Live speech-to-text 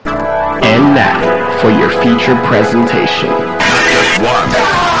now for your feature presentation. Just one,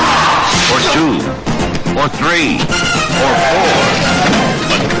 or two, or three, or four,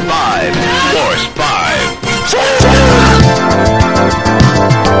 but five, Force 5.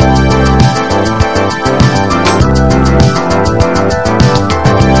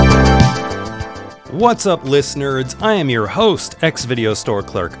 What's up, listeners? I am your host, ex-video store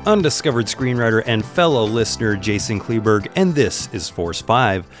clerk, undiscovered screenwriter, and fellow listener Jason Kleberg, and this is Force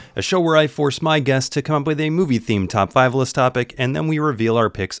 5, a show where I force my guests to come up with a movie-themed top 5 list topic, and then we reveal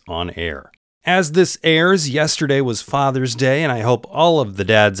our picks on air. As this airs, yesterday was Father's Day, and I hope all of the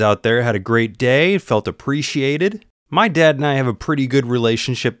dads out there had a great day, felt appreciated. My dad and I have a pretty good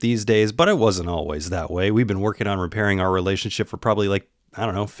relationship these days, but it wasn't always that way. We've been working on repairing our relationship for probably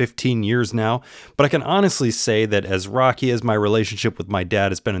 15 years now. But I can honestly say that as rocky as my relationship with my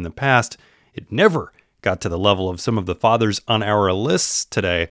dad has been in the past, it never got to the level of some of the fathers on our lists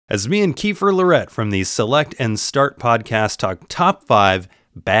today, as me and Keifer Lirette from the Select and Start podcast talk top 5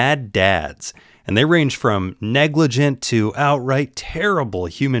 bad dads. And they range from negligent to outright terrible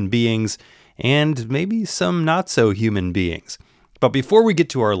human beings, and maybe some not so human beings. But before we get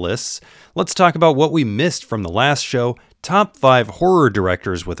to our lists, let's talk about what we missed from the last show, Top 5 Horror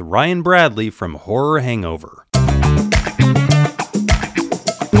Directors with Ryan Bradley from Horror Hangover.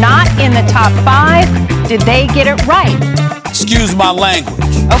 Not in the top 5. Did they get it right? Excuse my language.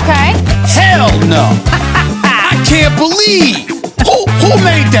 Okay. Hell no. I can't believe. Who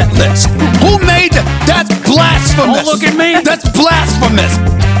made that list? Who made that? That's blasphemous. Don't look at me. That's blasphemous.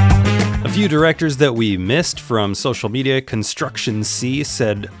 A few directors that we missed from social media. Construction C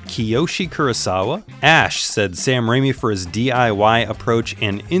said Kiyoshi Kurosawa. Ash said Sam Raimi for his DIY approach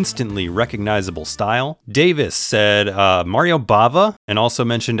and instantly recognizable style. Davis said Mario Bava and also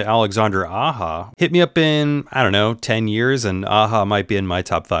mentioned Alexander Aja. Hit me up in, 10 years and Aja might be in my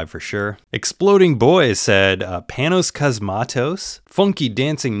top 5 for sure. Exploding Boy said Panos Cosmatos. Funky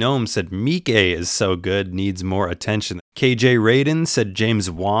Dancing Gnome said Mike is so good, needs more attention. KJ Radin said James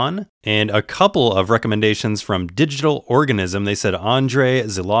Wan. And a couple of recommendations from Digital Organism. They said Andre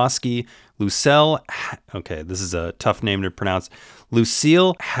Zilowski, Lucille, this is a tough name to pronounce,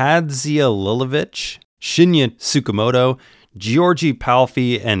 Lucille Hadzialilovich, Shinya Tsukamoto, Georgi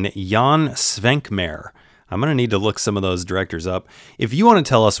Palfi, and Jan Svenkmer. I'm going to need to look some of those directors up. If you want to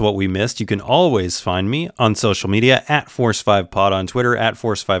tell us what we missed, you can always find me on social media at Force5Pod on Twitter, at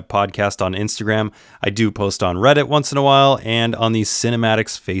Force5Podcast on Instagram. I do post on Reddit once in a while and on the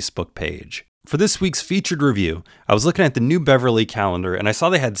Cinematics Facebook page. For this week's featured review, I was looking at the New Beverly calendar and I saw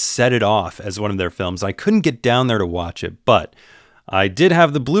they had Set It Off as one of their films. I couldn't get down there to watch it, but I did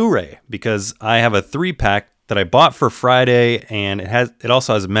have the Blu-ray because I have a 3-pack that I bought for Friday, and it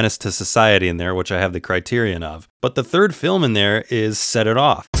also has Menace to Society in there, which I have the Criterion of. But the third film in there is Set It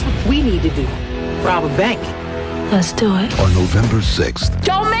Off. That's what we need to do. Rob a bank. Let's do it. On November 6th.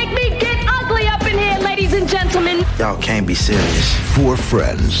 Don't make me get ugly up in here, ladies and gentlemen. Y'all can't be serious. 4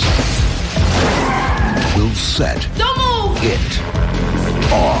 friends will set Don't move. it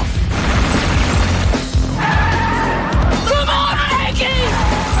off. Come on, Frankie!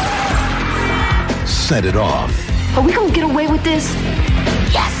 Set It Off. Are we gonna get away with this?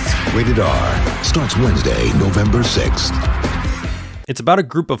 Yes! Rated R. Starts Wednesday, November 6th. It's about a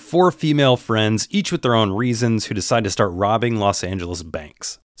group of 4 female friends, each with their own reasons, who decide to start robbing Los Angeles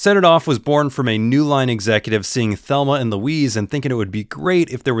banks. Set It Off was born from a New Line executive seeing Thelma and Louise and thinking it would be great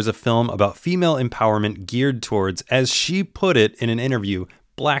if there was a film about female empowerment geared towards, as she put it in an interview,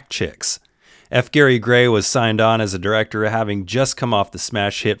 black chicks. F. Gary Gray was signed on as a director, having just come off the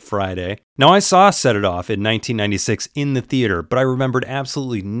smash hit Friday. Now, I saw Set It Off in 1996 in the theater, but I remembered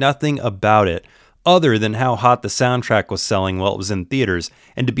absolutely nothing about it other than how hot the soundtrack was selling while it was in theaters,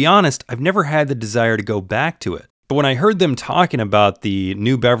 and to be honest, I've never had the desire to go back to it. But when I heard them talking about the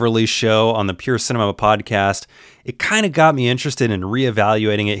New Beverly show on the Pure Cinema podcast, it kind of got me interested in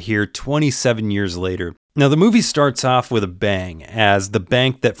reevaluating it here 27 years later. Now, the movie starts off with a bang, as the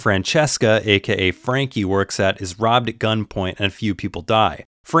bank that Francesca, aka Frankie, works at is robbed at gunpoint and a few people die.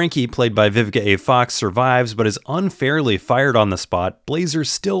 Frankie, played by Vivica A. Fox, survives but is unfairly fired on the spot, Blazer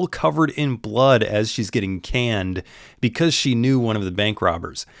still covered in blood as she's getting canned because she knew one of the bank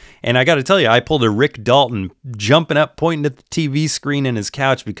robbers. And I gotta tell you, I pulled a Rick Dalton jumping up, pointing at the TV screen in his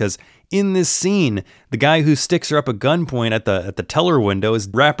couch, because in this scene, the guy who sticks her up at gunpoint at the teller window is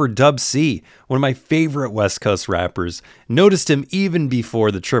rapper Dub C, one of my favorite West Coast rappers. Noticed him even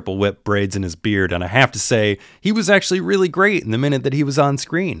before the triple whip braids in his beard, and I have to say, he was actually really great in the minute that he was on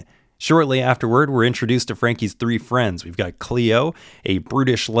screen. Shortly afterward, we're introduced to Frankie's 3 friends. We've got Cleo, a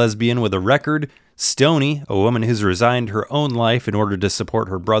brutish lesbian with a record, Stoney, a woman who's resigned her own life in order to support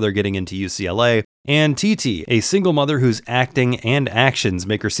her brother getting into UCLA, and TT, a single mother whose acting and actions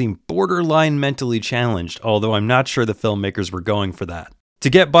make her seem borderline mentally challenged, although I'm not sure the filmmakers were going for that. To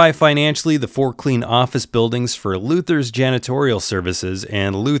get by financially, the four clean office buildings for Luther's janitorial services,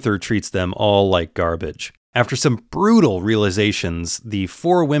 and Luther treats them all like garbage. After some brutal realizations, the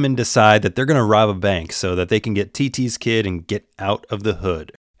four women decide that they're going to rob a bank so that they can get TT's kid and get out of the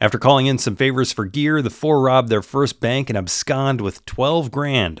hood. After calling in some favors for gear, the four rob their first bank and abscond with 12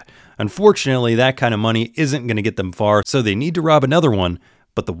 grand. Unfortunately, that kind of money isn't going to get them far, so they need to rob another one,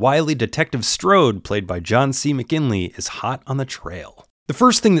 but the wily Detective Strode, played by John C. McGinley, is hot on the trail. The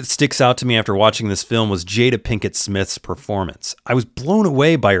first thing that sticks out to me after watching this film was Jada Pinkett Smith's performance. I was blown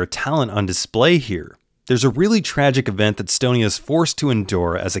away by her talent on display here. There's a really tragic event that Stoney is forced to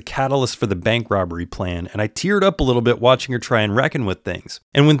endure as a catalyst for the bank robbery plan, and I teared up a little bit watching her try and reckon with things.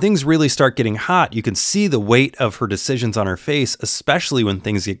 And when things really start getting hot, you can see the weight of her decisions on her face, especially when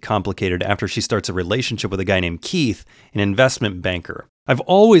things get complicated after she starts a relationship with a guy named Keith, an investment banker. I've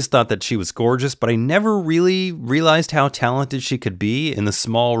always thought that she was gorgeous, but I never really realized how talented she could be in the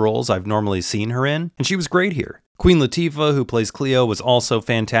small roles I've normally seen her in, and she was great here. Queen Latifah, who plays Cleo, was also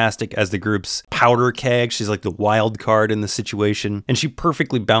fantastic as the group's powder keg. She's like the wild card in the situation, and she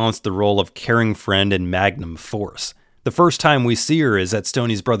perfectly balanced the role of caring friend and magnum force. The first time we see her is at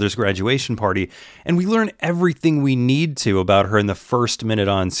Stoney's brother's graduation party, and we learn everything we need to about her in the first minute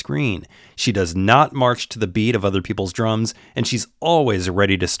on screen. She does not march to the beat of other people's drums, and she's always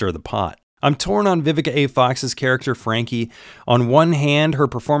ready to stir the pot. I'm torn on Vivica A. Fox's character, Frankie. On one hand, her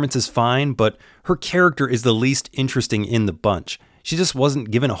performance is fine, but her character is the least interesting in the bunch. She just wasn't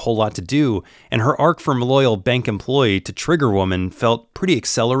given a whole lot to do, and her arc from loyal bank employee to trigger woman felt pretty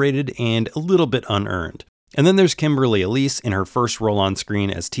accelerated and a little bit unearned. And then there's Kimberly Elise in her first role on screen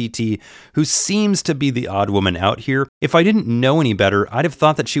as TT, who seems to be the odd woman out here. If I didn't know any better, I'd have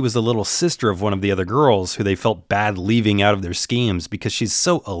thought that she was the little sister of one of the other girls who they felt bad leaving out of their schemes because she's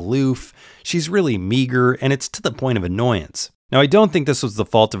so aloof, she's really meager, and it's to the point of annoyance. Now, I don't think this was the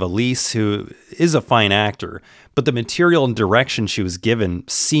fault of Elise, who is a fine actor, but the material and direction she was given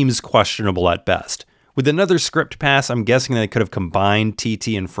seems questionable at best. With another script pass, I'm guessing they could have combined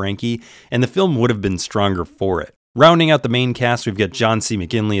TT and Frankie, and the film would have been stronger for it. Rounding out the main cast, we've got John C.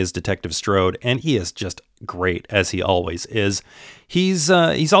 McGinley as Detective Strode, and he is just great, as he always is. He's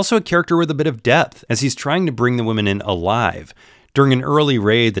also a character with a bit of depth, as he's trying to bring the women in alive. During an early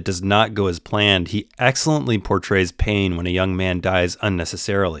raid that does not go as planned, he excellently portrays pain when a young man dies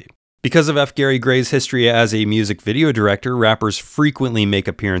unnecessarily. Because of F. Gary Gray's history as a music video director, rappers frequently make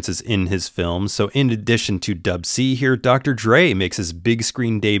appearances in his films, so in addition to Dub C here, Dr. Dre makes his big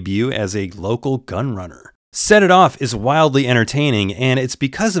screen debut as a local gun runner. Set It Off is wildly entertaining, and it's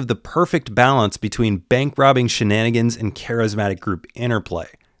because of the perfect balance between bank robbing shenanigans and charismatic group interplay.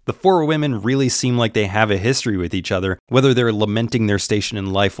 The four women really seem like they have a history with each other, whether they're lamenting their station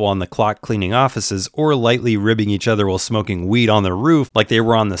in life while on the clock cleaning offices or lightly ribbing each other while smoking weed on the roof like they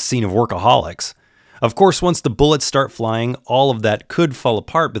were on the scene of Workaholics. Of course, once the bullets start flying, all of that could fall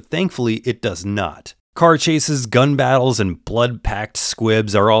apart, but thankfully it does not. Car chases, gun battles, and blood-packed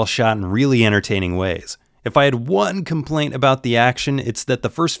squibs are all shot in really entertaining ways. If I had one complaint about the action, it's that the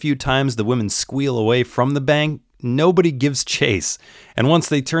first few times the women squeal away from the bank, nobody gives chase, and once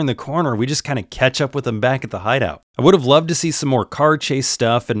they turn the corner, we just kind of catch up with them back at the hideout. I would have loved to see some more car chase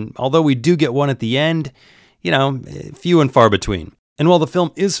stuff, and although we do get one at the end, few and far between. And while the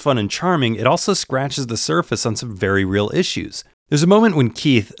film is fun and charming, it also scratches the surface on some very real issues. There's a moment when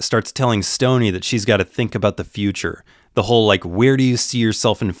Keith starts telling Stoney that she's got to think about the future. The whole, where do you see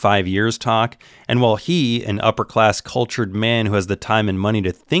yourself in 5 years talk? And while he, an upper-class cultured man who has the time and money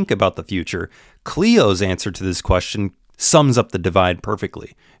to think about the future, Cleo's answer to this question sums up the divide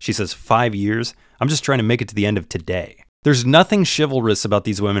perfectly. She says, 5 years? I'm just trying to make it to the end of today. There's nothing chivalrous about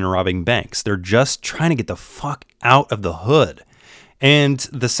these women robbing banks. They're just trying to get the fuck out of the hood. And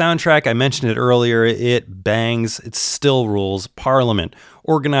the soundtrack, I mentioned it earlier, it bangs, it still rules. Parliament,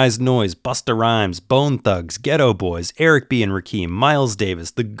 Organized Noise, Busta Rhymes, Bone Thugs, Ghetto Boys, Eric B. and Rakim, Miles Davis,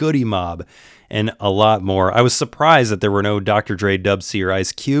 The Goody Mob, and a lot more. I was surprised that there were no Dr. Dre, Dub C, or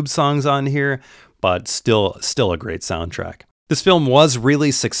Ice Cube songs on here, but still a great soundtrack. This film was really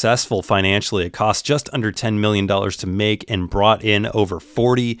successful financially. It cost just under $10 million to make and brought in over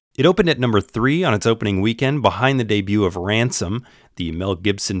 40. It opened at number 3 on its opening weekend, behind the debut of Ransom, the Mel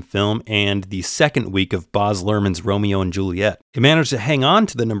Gibson film, and the second week of Baz Luhrmann's Romeo and Juliet. It managed to hang on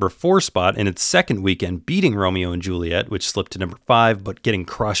to the number 4 spot in its second weekend, beating Romeo and Juliet, which slipped to number 5, but getting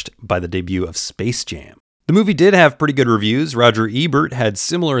crushed by the debut of Space Jam. The movie did have pretty good reviews. Roger Ebert had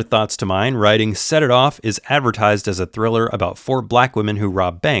similar thoughts to mine, writing, "Set It Off is advertised as a thriller about 4 black women who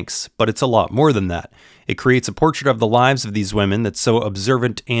rob banks, but it's a lot more than that. It creates a portrait of the lives of these women that's so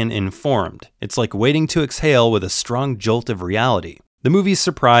observant and informed. It's like waiting to exhale with a strong jolt of reality. The movie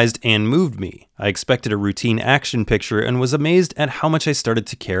surprised and moved me. I expected a routine action picture and was amazed at how much I started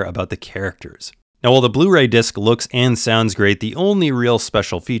to care about the characters." Now, while the Blu-ray disc looks and sounds great, the only real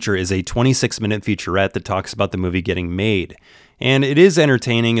special feature is a 26-minute featurette that talks about the movie getting made. And it is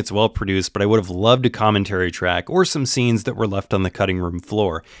entertaining, it's well produced, but I would have loved a commentary track or some scenes that were left on the cutting room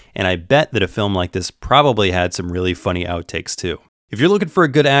floor. And I bet that a film like this probably had some really funny outtakes too. If you're looking for a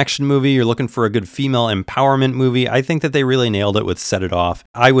good action movie, you're looking for a good female empowerment movie, I think that they really nailed it with Set It Off.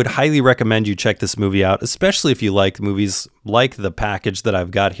 I would highly recommend you check this movie out, especially if you like movies like the package that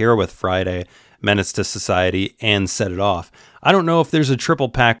I've got here with Friday, Menace to Society, and Set It Off. I don't know if there's a triple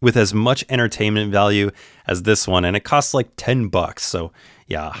pack with as much entertainment value as this one, and it costs like $10. So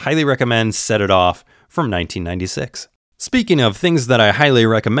yeah, highly recommend Set It Off from 1996. Speaking of things that I highly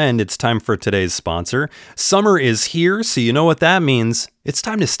recommend, it's time for today's sponsor. Summer is here, so you know what that means. It's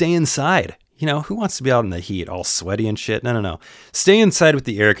time to stay inside. You know, who wants to be out in the heat, all sweaty and shit? No. Stay inside with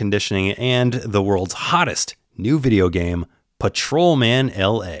the air conditioning and the world's hottest new video game, Patrolman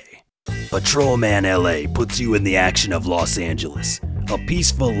LA. Patrolman LA puts you in the action of Los Angeles, a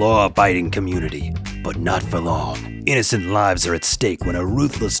peaceful, law-abiding community, but not for long. Innocent lives are at stake when a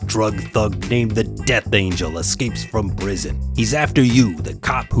ruthless drug thug named the Death Angel escapes from prison. He's after you, the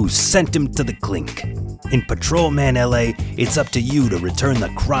cop who sent him to the clink. In Patrolman LA, it's up to you to return the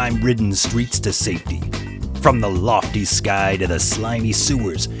crime-ridden streets to safety. From the lofty sky to the slimy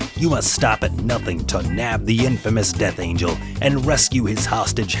sewers, you must stop at nothing to nab the infamous Death Angel and rescue his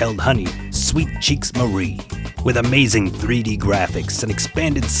hostage-held honey, Sweet Cheeks Marie. With amazing 3D graphics, an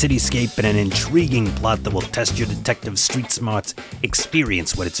expanded cityscape, and an intriguing plot that will test your detective street smarts,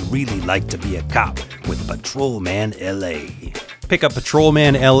 experience what it's really like to be a cop with Patrolman LA. Pick up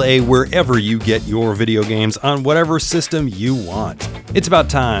Patrolman LA wherever you get your video games on whatever system you want. It's about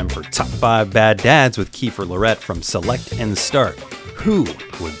time for Top 5 Bad Dads with Keifer Lirette from Select and Start. Who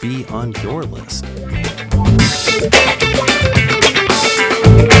would be on your list?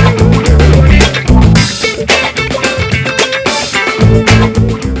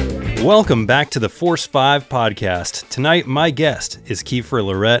 Welcome back to the Force 5 podcast. Tonight, my guest is Keifer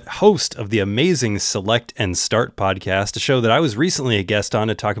Lirette, host of the amazing Select and Start podcast, a show that I was recently a guest on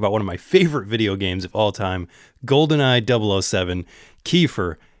to talk about one of my favorite video games of all time, GoldenEye 007.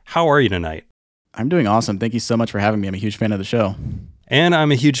 Keifer, how are you tonight? I'm doing awesome. Thank you so much for having me. I'm a huge fan of the show. And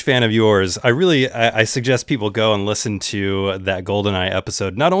I'm a huge fan of yours. I suggest people go and listen to that GoldenEye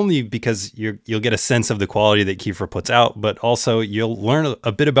episode, not only because you'll get a sense of the quality that Keifer puts out, but also you'll learn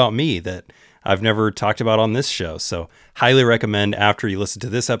a bit about me that I've never talked about on this show. So highly recommend after you listen to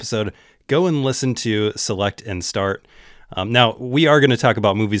this episode, go and listen to Select and Start. Now, we are going to talk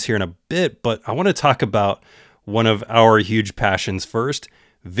about movies here in a bit, but I want to talk about one of our huge passions first,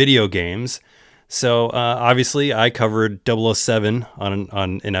 video games. So obviously I covered 007 on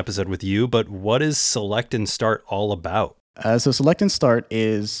an episode with you, but what is Select and Start all about? So Select and Start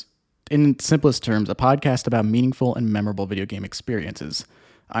is, in simplest terms, a podcast about meaningful and memorable video game experiences.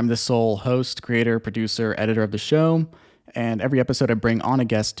 I'm the sole host, creator, producer, editor of the show, and every episode I bring on a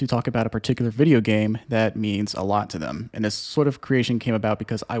guest to talk about a particular video game that means a lot to them. And this sort of creation came about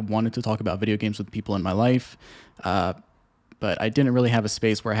because I wanted to talk about video games with people in my life, but I didn't really have a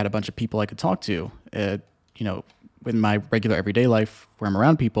space where I had a bunch of people I could talk to, in my regular everyday life where I'm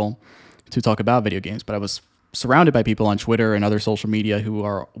around people to talk about video games. But I was surrounded by people on Twitter and other social media who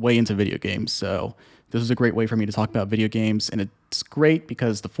are way into video games. So this was a great way for me to talk about video games. And it's great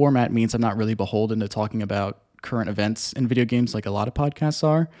because the format means I'm not really beholden to talking about current events in video games like a lot of podcasts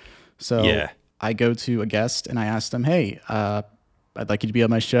are. So yeah. I go to a guest and I ask them, hey, I'd like you to be on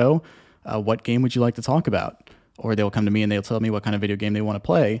my show. What game would you like to talk about? Or they'll come to me and they'll tell me what kind of video game they want to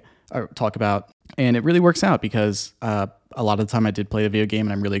play or talk about. And it really works out because a lot of the time I did play the video game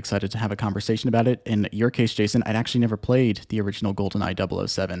and I'm really excited to have a conversation about it. In your case, Jason, I'd actually never played the original GoldenEye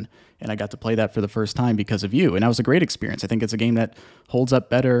 007, and I got to play that for the first time because of you. And that was a great experience. I think it's a game that holds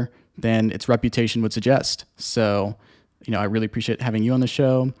up better than its reputation would suggest. So, I really appreciate having you on the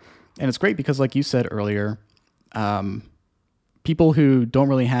show. And it's great because, like you said earlier, people who don't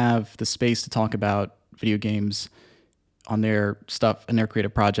really have the space to talk about video games on their stuff and their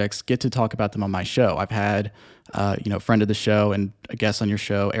creative projects get to talk about them on my show. I've had, a friend of the show and a guest on your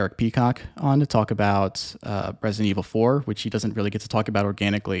show, Eric Peacock, on to talk about Resident Evil 4, which he doesn't really get to talk about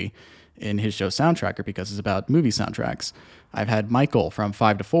organically in his show Soundtracker because it's about movie soundtracks. I've had Michael from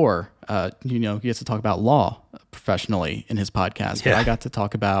 5 to 4. He gets to talk about law professionally in his podcast. Yeah. But I got to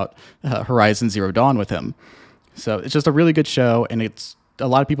talk about Horizon Zero Dawn with him. So it's just a really good show, and it's a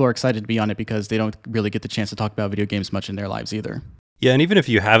lot of people are excited to be on it because they don't really get the chance to talk about video games much in their lives either. Yeah, and even if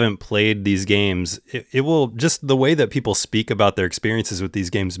you haven't played these games, it will just the way that people speak about their experiences with these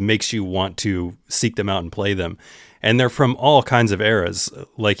games makes you want to seek them out and play them. And they're from all kinds of eras.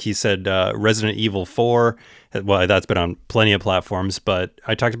 Like he said, Resident Evil 4, well, that's been on plenty of platforms, but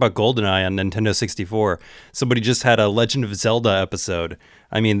I talked about GoldenEye on Nintendo 64. Somebody just had a Legend of Zelda episode.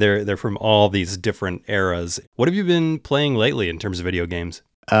 I mean, they're from all these different eras. What have you been playing lately in terms of video games?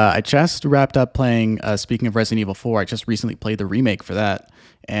 I just wrapped up playing, speaking of Resident Evil 4, I just recently played the remake for that.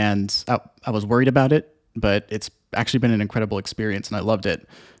 And I was worried about it, but it's actually been an incredible experience and I loved it.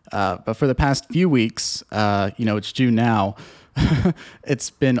 But for the past few weeks, it's June now, it's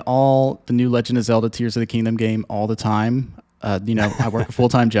been all the new Legend of Zelda Tears of the Kingdom game all the time. I work a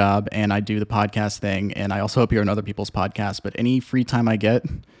full-time job and I do the podcast thing, and I also appear on other people's podcasts. But any free time I get,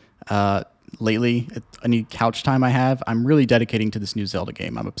 lately, any couch time I have, I'm really dedicating to this new Zelda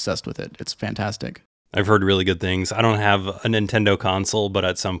game. I'm obsessed with it. It's fantastic. I've heard really good things. I don't have a Nintendo console, but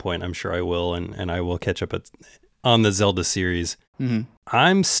at some point I'm sure I will, and I will catch up on the Zelda series. Mm-hmm.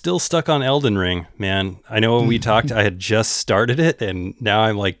 I'm still stuck on Elden Ring, man. I know when we talked, I had just started it, and now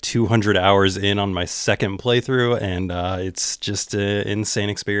I'm like 200 hours in on my second playthrough, and it's just an insane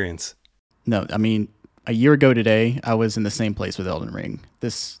experience. No, I mean, a year ago today, I was in the same place with Elden Ring.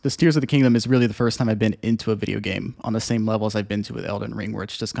 This Tears of the Kingdom is really the first time I've been into a video game on the same level as I've been to with Elden Ring, where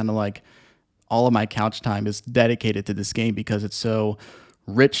it's just kind of like all of my couch time is dedicated to this game because it's so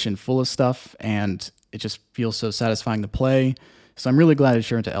rich and full of stuff, and it just feels so satisfying to play. So I'm really glad I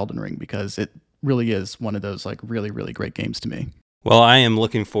shared into Elden Ring because it really is one of those like really, really great games to me. Well, I am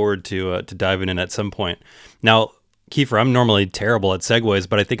looking forward to diving in at some point. Now, Keifer, I'm normally terrible at segues,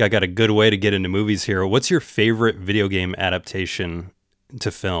 but I think I got a good way to get into movies here. What's your favorite video game adaptation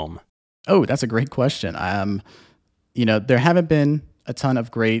to film? Oh, that's a great question. There haven't been a ton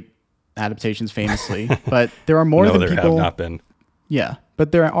of great adaptations famously, but there are more than people... No, there have not been. Yeah,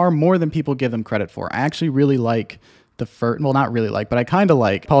 but there are more than people give them credit for. I actually really like the first... Well, not really like, but I kind of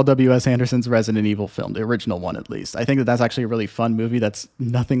like Paul W.S. Anderson's Resident Evil film, the original one at least. I think that's actually a really fun movie that's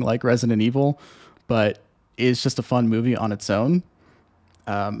nothing like Resident Evil, but is just a fun movie on its own.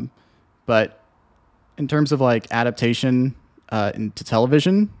 But in terms of like adaptation into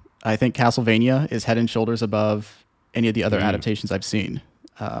television, I think Castlevania is head and shoulders above any of the other adaptations I've seen.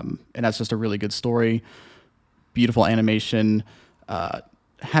 And that's just a really good story, beautiful animation,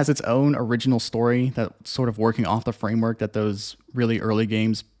 has its own original story that's sort of working off the framework that those really early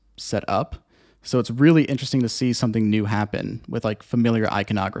games set up. So it's really interesting to see something new happen with like familiar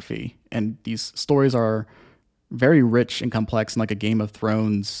iconography. And these stories are very rich and complex in like a Game of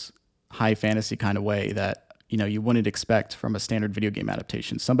Thrones high fantasy kind of way that, you wouldn't expect from a standard video game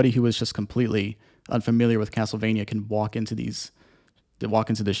adaptation. Somebody who is just completely unfamiliar with Castlevania can walk into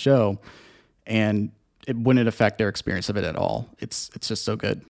the show and it wouldn't affect their experience of it at all. It's just so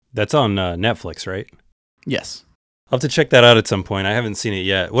good. That's on Netflix, right? Yes. I'll have to check that out at some point. I haven't seen it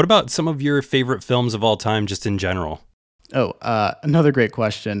yet. What about some of your favorite films of all time, just in general? Oh, another great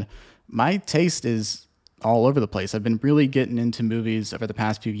question. My taste is all over the place. I've been really getting into movies over the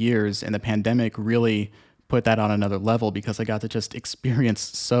past few years, and the pandemic really put that on another level because I got to just experience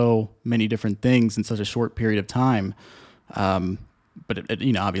so many different things in such a short period of time. But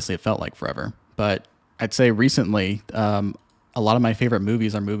obviously it felt like forever. But I'd say recently, a lot of my favorite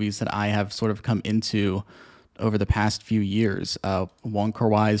movies are movies that I have sort of come into over the past few years. Wong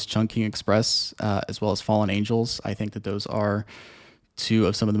Kar-wai's Chungking Express, as well as Fallen Angels. I think that those are two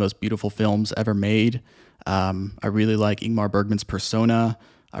of some of the most beautiful films ever made. I really like Ingmar Bergman's Persona.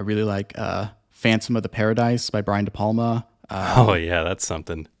 I really like Phantom of the Paradise by Brian De Palma. Oh yeah, that's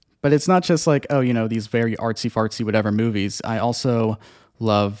something. But it's not just like, these very artsy-fartsy whatever movies. I also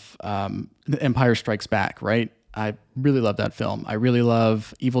love Empire Strikes Back, right? I really love that film. I really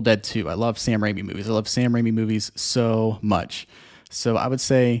love Evil Dead 2. I love Sam Raimi movies. I love Sam Raimi movies so much. So I would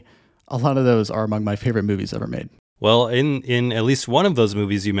say a lot of those are among my favorite movies ever made. Well, in at least one of those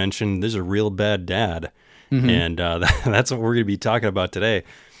movies you mentioned, there's a real bad dad. Mm-hmm. And that's what we're going to be talking about today.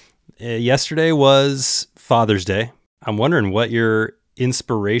 Yesterday was Father's Day. I'm wondering what your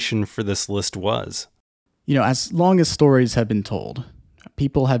inspiration for this list was. As long as stories have been told,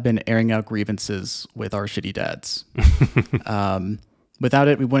 people have been airing out grievances with our shitty dads. Without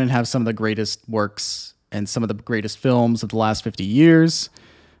it, we wouldn't have some of the greatest works and some of the greatest films of the last 50 years.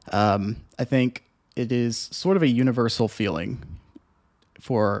 I think it is sort of a universal feeling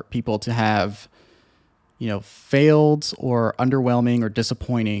for people to have, failed or underwhelming or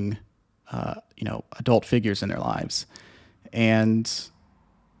disappointing, adult figures in their lives. And,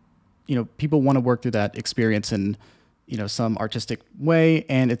 people want to work through that experience in, some artistic way.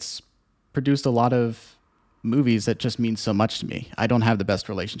 And it's produced a lot of movies that just mean so much to me. I don't have the best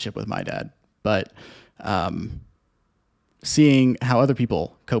relationship with my dad, but seeing how other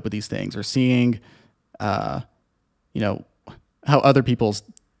people cope with these things, or seeing, how other people's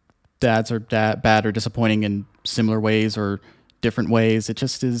dads are bad or disappointing in similar ways or different ways. It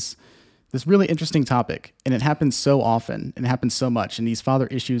just is this really interesting topic, and it happens so often and it happens so much. And these father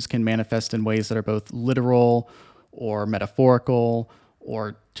issues can manifest in ways that are both literal or metaphorical,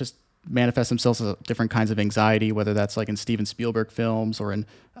 or just manifest themselves as different kinds of anxiety, whether that's like in Steven Spielberg films or in,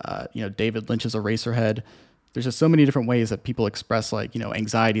 David Lynch's Eraserhead. There's just so many different ways that people express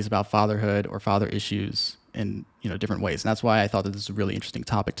anxieties about fatherhood or father issues in, different ways. And that's why I thought that this is a really interesting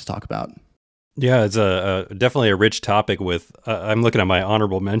topic to talk about. Yeah, it's definitely a rich topic with, I'm looking at my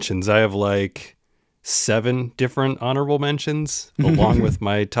honorable mentions. I have like 7 different honorable mentions along with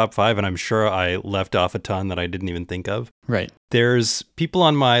my top 5. And I'm sure I left off a ton that I didn't even think of. Right. There's people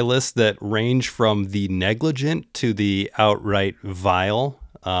on my list that range from the negligent to the outright vile.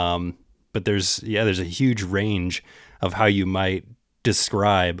 But there's a huge range of how you might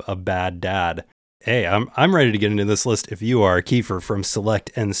describe a bad dad. Hey, I'm ready to get into this list if you are. Keifer from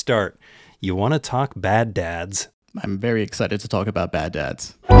Select and Start. You want to talk bad dads? I'm very excited to talk about bad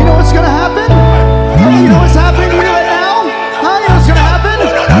dads. You know what's going to happen? You know what's happening right now? Huh? You know what's going to happen?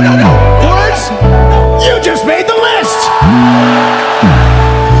 Words? You just made the list!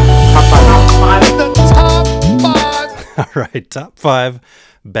 The top 5. All right, top 5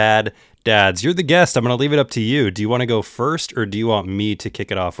 bad dads. You're the guest. I'm going to leave it up to you. Do you want to go first, or do you want me to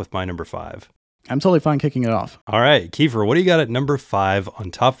kick it off with my number 5? I'm totally fine kicking it off. All right, Keifer, what do you got at number 5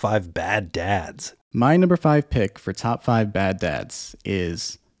 on top 5 bad dads? My number 5 pick for top 5 bad dads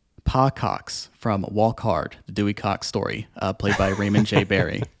is Pa Cox from Walk Hard, the Dewey Cox story, played by Raymond J.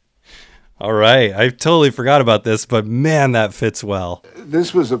 Barry. All right, I totally forgot about this, but man, that fits well.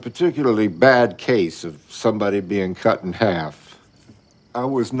 This was a particularly bad case of somebody being cut in half. I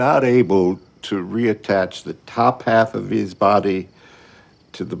was not able to reattach the top half of his body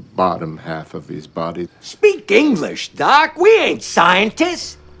to the bottom half of his body. Speak English, Doc. We ain't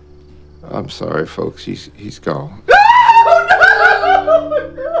scientists. I'm sorry, folks. He's gone.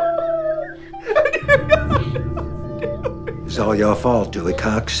 It's all your fault, Dewey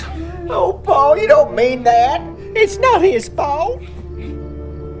Cox. Oh, Paul, you don't mean that. It's not his fault.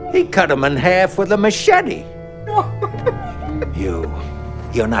 He cut him in half with a machete.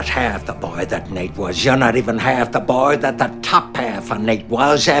 You're not half the boy that Nate was. You're not even half the boy that the top half of Nate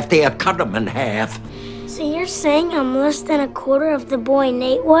was after you cut him in half. So you're saying I'm less than a quarter of the boy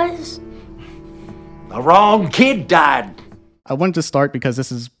Nate was? The wrong kid died. I wanted to start because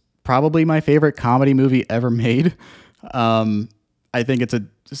this is probably my favorite comedy movie ever made. I think it's a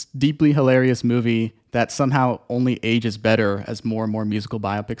just deeply hilarious movie that somehow only ages better as more and more musical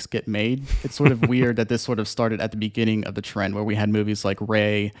biopics get made. It's sort of weird that this sort of started at the beginning of the trend where we had movies like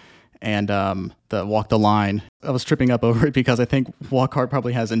Ray and the Walk the Line. I was tripping up over it because I think Walk Hard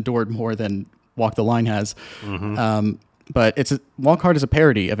probably has endured more than Walk the Line has. Mm-hmm. But Walk Hard is a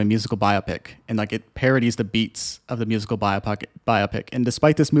parody of a musical biopic, and like it parodies the beats of the musical biopic. And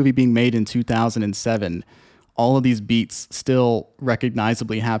despite this movie being made in 2007, all of these beats still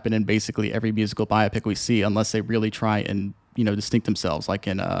recognizably happen in basically every musical biopic we see, unless they really try and distinct themselves, like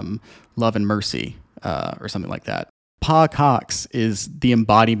in Love and Mercy or something like that. Pa Cox is the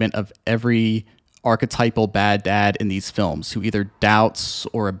embodiment of every archetypal bad dad in these films, who either doubts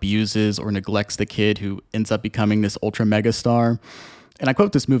or abuses or neglects the kid who ends up becoming this ultra mega star. And I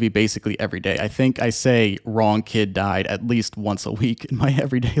quote this movie basically every day. I think I say wrong kid died at least once a week in my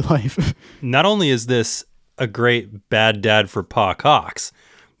everyday life. Not only is this a great bad dad for Pa Cox,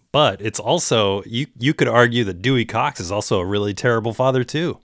 but it's also, you could argue that Dewey Cox is also a really terrible father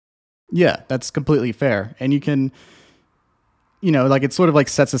too. Yeah, that's completely fair. And you can, it sort of like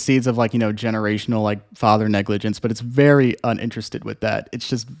sets the seeds of generational like father negligence, but it's very uninterested with that. It's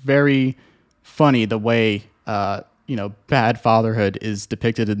just very funny the way, bad fatherhood is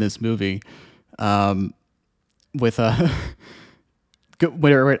depicted in this movie, with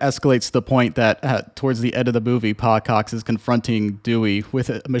where it escalates to the point that towards the end of the movie, Pa Cox is confronting Dewey with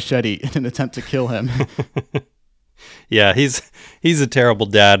a machete in an attempt to kill him. Yeah, he's a terrible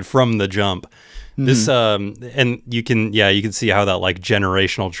dad from the jump. Mm-hmm. This and you can see how that like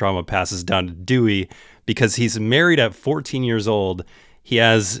generational trauma passes down to Dewey, because he's married at 14 years old. He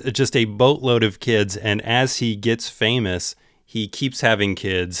has just a boatload of kids, and as he gets famous, He keeps having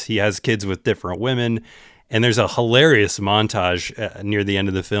kids. He has kids with different women. And there's a hilarious montage near the end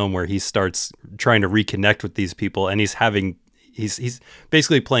of the film where he starts trying to reconnect with these people. And he's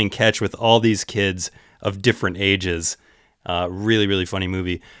basically playing catch with all these kids of different ages. Really, really funny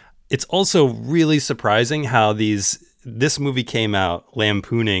movie. It's also really surprising how this movie came out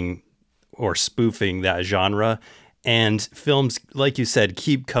lampooning or spoofing that genre. And films, like you said,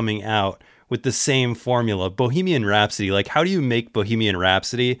 keep coming out with the same formula. Bohemian Rhapsody, like, how do you make Bohemian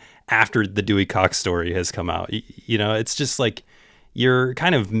Rhapsody after the Dewey Cox story has come out? You know, it's just like you're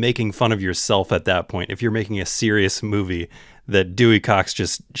kind of making fun of yourself at that point if you're making a serious movie that Dewey Cox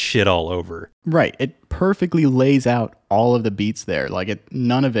just shit all over. Right. It perfectly lays out all of the beats there. Like,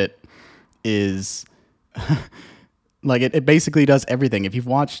 none of it is... like, it basically does everything. If you've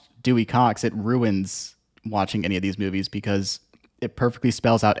watched Dewey Cox, it ruins watching any of these movies because it perfectly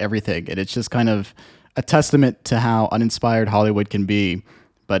spells out everything. And it's just kind of a testament to how uninspired Hollywood can be.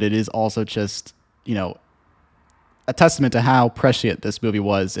 But it is also just, you know, a testament to how prescient this movie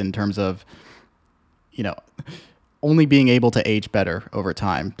was in terms of, you know, only being able to age better over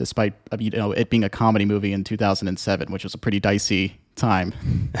time, despite, you know, it being a comedy movie in 2007, which was a pretty dicey time.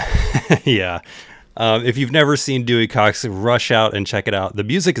 Yeah. If you've never seen Dewey Cox, rush out and check it out. The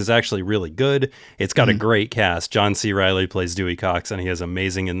music is actually really good. It's got a great cast. John C. Reilly plays Dewey Cox, and he is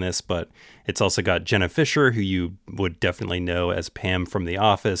amazing in this, but it's also got Jenna Fisher, who you would definitely know as Pam from The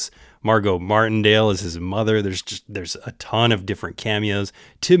Office. Margot Martindale is his mother. There's a ton of different cameos.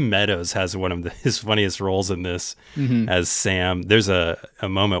 Tim Meadows has one of his funniest roles in this as Sam. There's a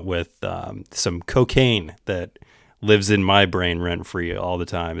moment with some cocaine that lives in my brain rent-free all the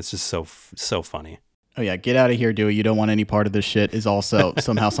time. It's just so funny. Oh yeah, get out of here, Dewey. You don't want any part of this shit is also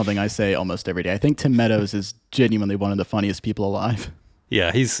somehow something I say almost every day. I think Tim Meadows is genuinely one of the funniest people alive.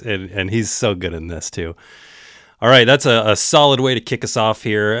 Yeah, he's so good in this too. All right, that's a solid way to kick us off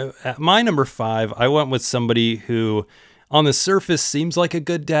here. At my number 5, I went with somebody who on the surface seems like a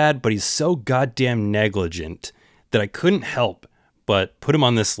good dad, but he's so goddamn negligent that I couldn't help but put him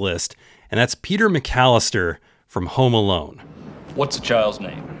on this list, and that's Peter McAllister from Home Alone. What's the child's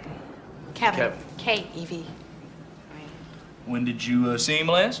name? Kevin. K-E-V. When did you see him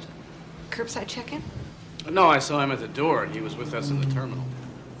last? Curbside check-in? No, I saw him at the door. He was with us in the terminal.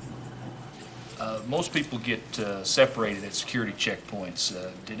 Most people get separated at security checkpoints.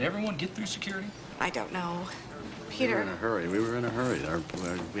 Did everyone get through security? I don't know. We Peter. were in a hurry.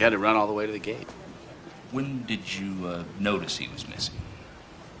 We had to run all the way to the gate. When did you notice he was missing?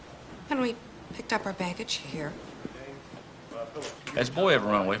 When we picked up our baggage here. Has the boy ever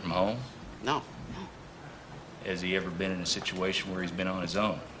run away from home? No. Has he ever been in a situation where he's been on his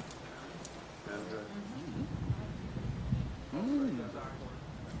own?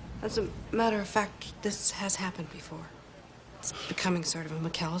 As a matter of fact, this has happened before. It's becoming sort of a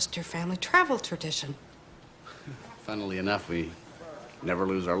McAllister family travel tradition. Funnily enough, we never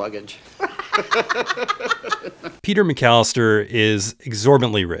lose our luggage. Peter McAllister is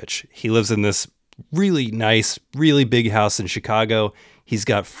exorbitantly rich. He lives in this really nice, really big house in Chicago. He's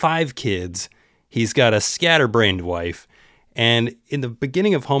got 5 kids. He's got a scatterbrained wife. And in the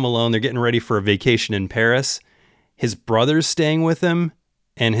beginning of Home Alone, they're getting ready for a vacation in Paris. His brother's staying with him,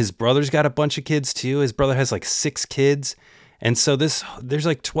 and his brother's got a bunch of kids too. His brother has like 6 kids. And so there's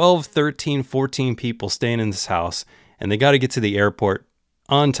like 12, 13, 14 people staying in this house, and they got to get to the airport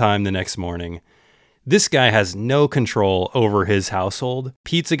on time the next morning. This guy has no control over his household.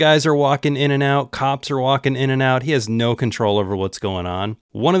 Pizza guys are walking in and out. Cops are walking in and out. He has no control over what's going on.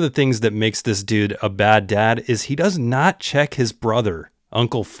 One of the things that makes this dude a bad dad is he does not check his brother,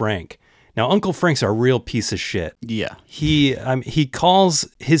 Uncle Frank. Now, Uncle Frank's a real piece of shit. Yeah. He calls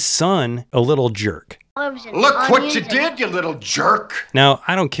his son a little jerk. Look what you did, you little jerk. Now,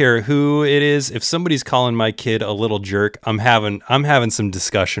 I don't care who it is. If somebody's calling my kid a little jerk, I'm having some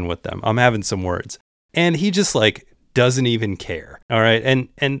discussion with them. I'm having some words. And he just like doesn't even care. All right.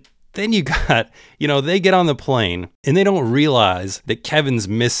 And then you got, they get on the plane and they don't realize that Kevin's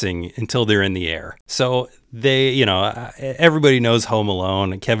missing until they're in the air. So they, everybody knows Home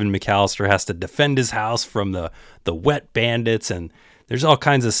Alone, and Kevin McAllister has to defend his house from the wet bandits, and there's all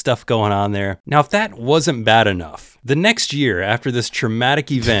kinds of stuff going on there. Now, if that wasn't bad enough, the next year after this traumatic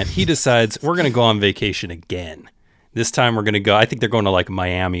event, he decides we're going to go on vacation again. This time we're going to go, I think they're going to like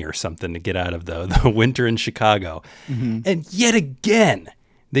Miami or something to get out of the winter in Chicago. Mm-hmm. And yet again,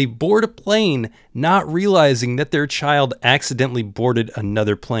 they board a plane, not realizing that their child accidentally boarded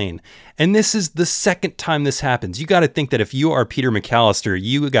another plane. And this is the second time this happens. You got to think that if you are Peter McAllister,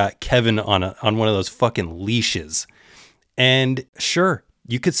 you got Kevin on one of those fucking leashes. And sure,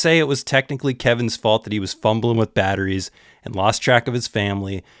 you could say it was technically Kevin's fault that he was fumbling with batteries and lost track of his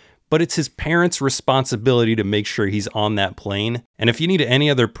family, but it's his parents' responsibility to make sure he's on that plane. And if you need any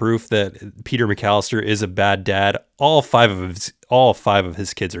other proof that Peter McAllister is a bad dad, all five of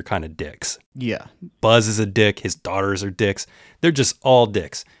his kids are kind of dicks. Yeah. Buzz is a dick. His daughters are dicks. They're just all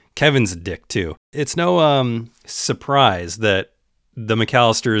dicks. Kevin's a dick too. It's no surprise that the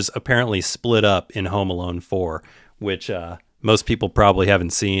McAllisters apparently split up in Home Alone 4, which most people probably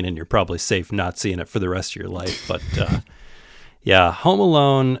haven't seen, and you're probably safe not seeing it for the rest of your life. But yeah, Home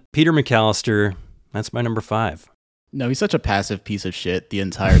Alone, Peter McAllister, that's my number 5. No, he's such a passive piece of shit the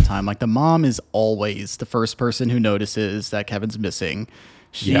entire time. Like, the mom is always the first person who notices that Kevin's missing.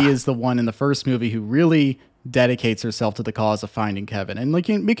 She is the one in the first movie who really dedicates herself to the cause of finding Kevin. And like,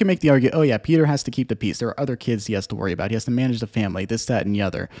 we can make the argument, oh yeah, Peter has to keep the peace. There are other kids he has to worry about. He has to manage the family, this, that, and the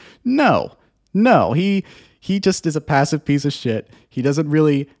other. No, he just is a passive piece of shit. He doesn't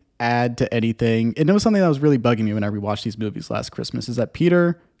really add to anything. And it was something that was really bugging me when I rewatched these movies last Christmas, is that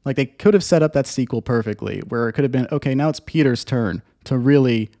Peter, like, they could have set up that sequel perfectly, where it could have been, okay, now it's Peter's turn to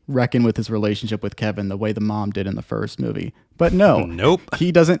really reckon with his relationship with Kevin the way the mom did in the first movie. But no, nope.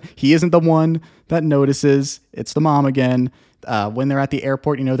 He isn't the one that notices. It's the mom again. When they're at the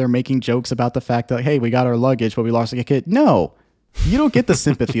airport, they're making jokes about the fact that, hey, we got our luggage, but we lost a kid. No, you don't get the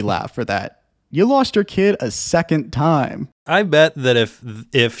sympathy laugh for that. You lost your kid a second time. I bet that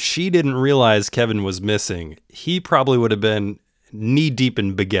if she didn't realize Kevin was missing, he probably would have been knee deep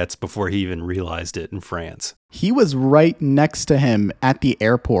in baguettes before he even realized it in France. He was right next to him at the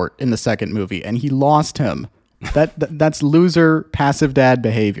airport in the second movie, and he lost him. That's loser passive dad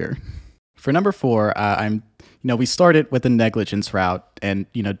behavior. For number 4, we started with the negligence route and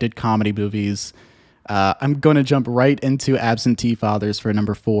did comedy movies. I'm going to jump right into Absentee Fathers for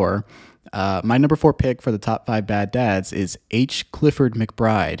number 4. My number 4 pick for the top 5 bad dads is H. Clifford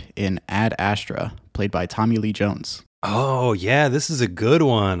McBride in Ad Astra, played by Tommy Lee Jones. Oh, yeah, this is a good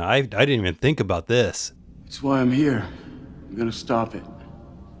one. I didn't even think about this. That's why I'm here. I'm gonna stop it.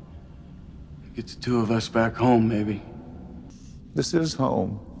 Get the 2 of us back home, maybe. This is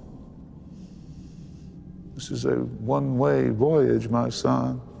home. This is a one-way voyage, my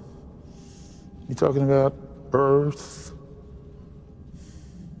son. You talking about Earth?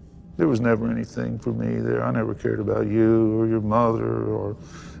 There was never anything for me there. I never cared about you or your mother or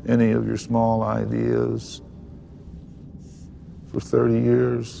any of your small ideas. For 30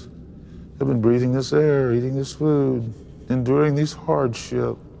 years, I've been breathing this air, eating this food, enduring these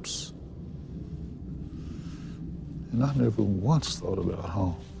hardships. And I never once thought about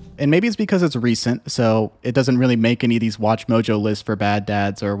home. And maybe it's because it's recent, so it doesn't really make any of these Watch Mojo lists for bad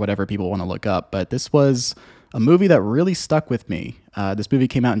dads or whatever people want to look up. But this was a movie that really stuck with me. This movie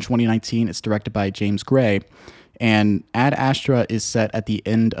came out in 2019. It's directed by James Gray. And Ad Astra is set at the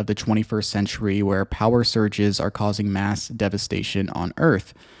end of the 21st century, where power surges are causing mass devastation on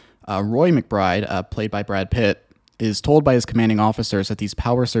Earth. Roy McBride, played by Brad Pitt, is told by his commanding officers that these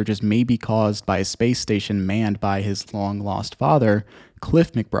power surges may be caused by a space station manned by his long-lost father,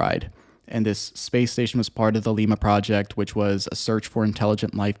 Cliff McBride. And this space station was part of the Lima Project, which was a search for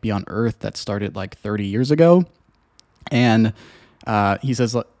intelligent life beyond Earth that started like 30 years ago. And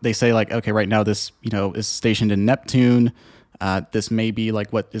they say like, okay, right now this, is stationed in Neptune. This may be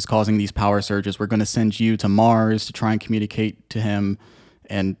like what is causing these power surges. We're going to send you to Mars to try and communicate to him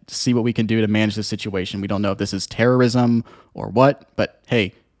and see what we can do to manage the situation. We don't know if this is terrorism or what, but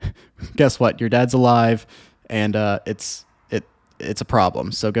hey, guess what? Your dad's alive, and it's a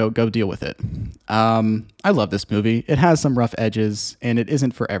problem. So go deal with it. I love this movie. It has some rough edges, and it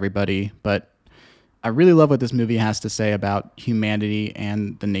isn't for everybody, but I really love what this movie has to say about humanity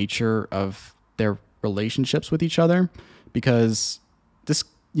and the nature of their relationships with each other, because this,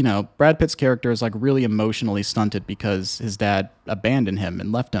 Brad Pitt's character is like really emotionally stunted because his dad abandoned him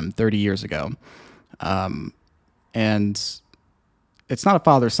and left him 30 years ago. And it's not a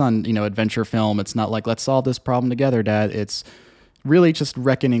father-son, adventure film. It's not like, let's solve this problem together, Dad. It's really just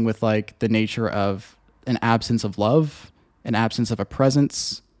reckoning with like the nature of an absence of love, an absence of a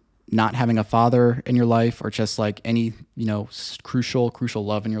presence, not having a father in your life, or just like any, crucial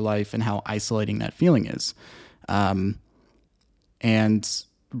love in your life, and how isolating that feeling is. And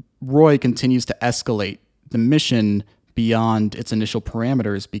Roy continues to escalate the mission beyond its initial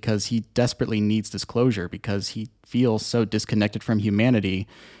parameters because he desperately needs this closure, because he feels so disconnected from humanity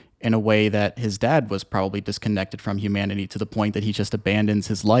in a way that his dad was probably disconnected from humanity, to the point that he just abandons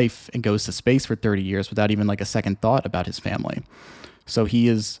his life and goes to space for 30 years without even like a second thought about his family. So he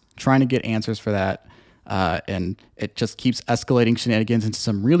is trying to get answers for that. And it just keeps escalating shenanigans into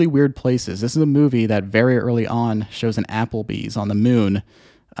some really weird places. This is a movie that very early on shows an Applebee's on the moon,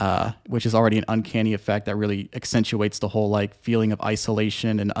 which is already an uncanny effect that really accentuates the whole like feeling of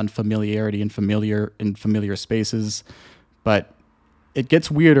isolation and unfamiliarity in familiar spaces. But it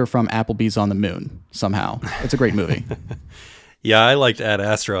gets weirder from Applebee's on the Moon somehow. It's a great movie. Yeah, I liked Ad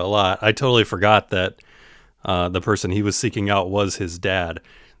Astra a lot. I totally forgot that the person he was seeking out was his dad.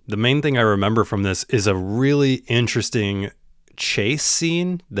 The main thing I remember from this is a really interesting chase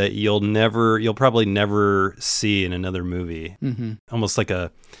scene that you'll probably never see in another movie. Mm-hmm. Almost like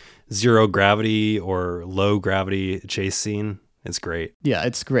a zero gravity or low gravity chase scene. It's great. Yeah,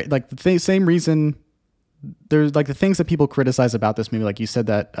 it's great. Like the same reason there's like the things that people criticize about this movie, like you said,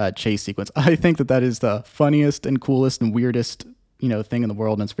 that chase sequence. I think that is the funniest and coolest and weirdest, thing in the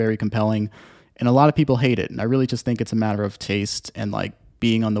world, and it's very compelling. And a lot of people hate it, and I really just think it's a matter of taste and like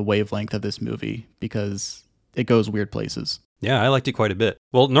being on the wavelength of this movie because it goes weird places. Yeah, I liked it quite a bit.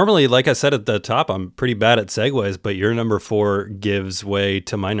 Well, normally, like I said at the top, I'm pretty bad at segues, but your number 4 gives way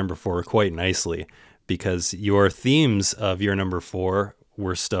to my number 4 quite nicely because your themes of your number 4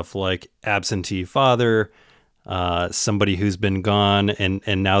 were stuff like absentee father, somebody who's been gone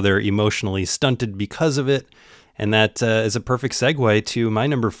and now they're emotionally stunted because of it. And that is a perfect segue to my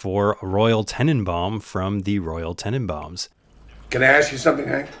number 4, Royal Tenenbaum from the Royal Tenenbaums. Can I ask you something,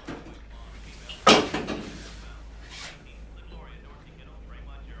 Hank?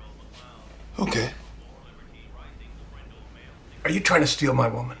 Okay. Are you trying to steal my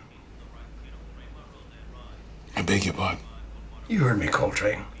woman? I beg your pardon. You heard me,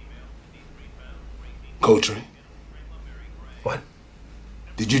 Coltrane. Coltrane? What?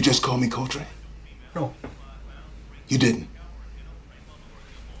 Did you just call me Coltrane? No. You didn't?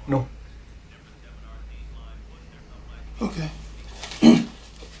 No. Okay.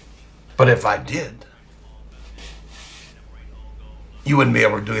 But if I did, you wouldn't be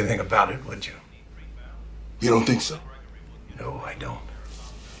able to do anything about it, would you? You don't think so? No, I don't.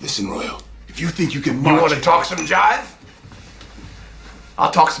 Listen, Royal. If you think you can march... You want to talk some jive? I'll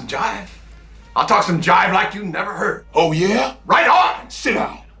talk some jive. I'll talk some jive like you never heard. Oh, yeah? Right on! Sit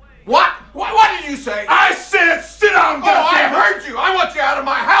down. What? What did you say? I said sit down! Oh, I heard you! I want you out of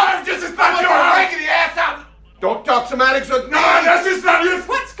my house! I'm just as not your raggedy ass out! Don't talk semantics with me! No, this is not your...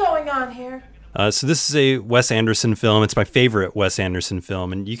 What's going on here? So this is a Wes Anderson film. It's my favorite Wes Anderson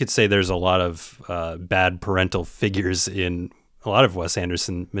film, and you could say there's a lot of bad parental figures in a lot of Wes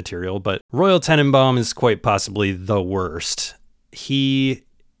Anderson material, but Royal Tenenbaum is quite possibly the worst. He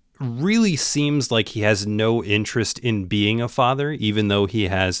really seems like he has no interest in being a father, even though he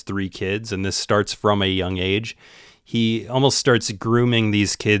has 3 kids, and this starts from a young age. He almost starts grooming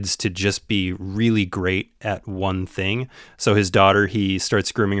these kids to just be really great at one thing. So his daughter, he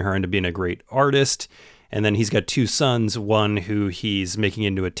starts grooming her into being a great artist. And then he's got 2 sons, one who he's making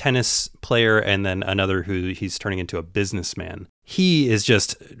into a tennis player, and then another who he's turning into a businessman. He is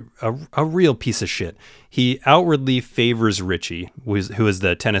just a real piece of shit. He outwardly favors Richie, who is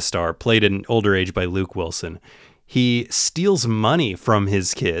the tennis star, played in older age by Luke Wilson. He steals money from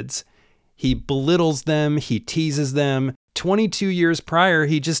his kids. He belittles them. He teases them. 22 years prior,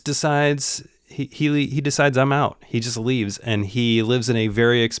 he just decides... He decides I'm out. He just leaves, and he lives in a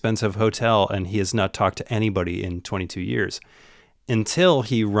very expensive hotel, and he has not talked to anybody in 22 years until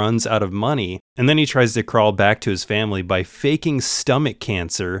he runs out of money. And then he tries to crawl back to his family by faking stomach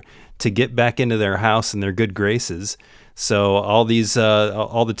cancer to get back into their house and their good graces. So all the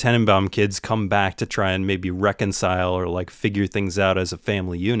Tenenbaum kids come back to try and maybe reconcile or like figure things out as a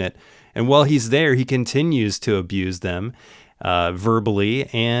family unit. And while he's there, he continues to abuse them verbally,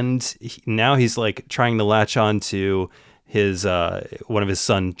 and now he's like trying to latch on to his one of his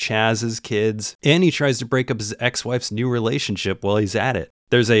son Chaz's kids, and he tries to break up his ex-wife's new relationship while he's at it.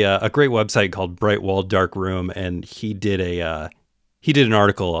 There's a great website called Bright Wall Dark Room, and he did an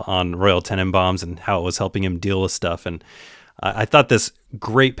article on Royal Tenenbaums and how it was helping him deal with stuff, and I thought this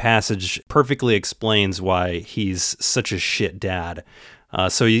great passage perfectly explains why he's such a shit dad.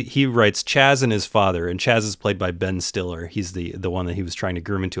 So he writes, Chaz and his father, and Chaz is played by Ben Stiller. He's the one that he was trying to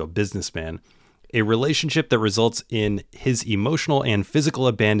groom into a businessman. A relationship that results in his emotional and physical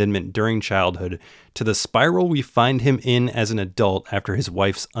abandonment during childhood to the spiral we find him in as an adult after his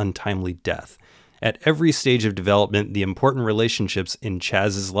wife's untimely death. At every stage of development, the important relationships in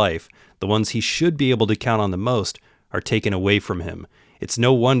Chaz's life, the ones he should be able to count on the most, are taken away from him. It's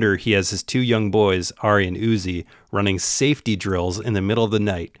no wonder he has his 2 young boys, Ari and Uzi, running safety drills in the middle of the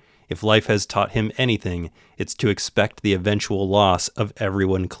night. If life has taught him anything, it's to expect the eventual loss of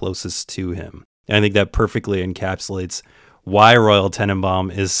everyone closest to him. And I think that perfectly encapsulates why Royal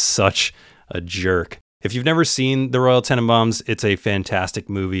Tenenbaum is such a jerk. If you've never seen The Royal Tenenbaums, it's a fantastic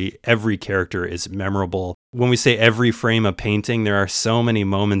movie. Every character is memorable. When we say every frame a painting, there are so many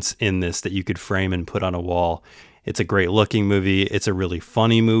moments in this that you could frame and put on a wall. It's a great looking movie. It's a really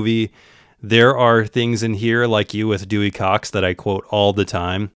funny movie. There are things in here like You with Dewey Cox that I quote all the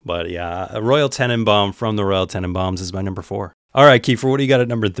time. But yeah, a Royal Tenenbaum from The Royal Tenenbaums is my number 4. All right, Keifer, what do you got at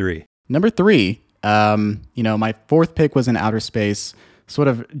number 3? Number 3, my fourth pick was in outer space. Sort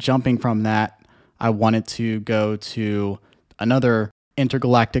of jumping from that, I wanted to go to another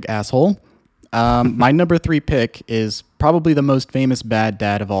intergalactic asshole. My number 3 pick is probably the most famous bad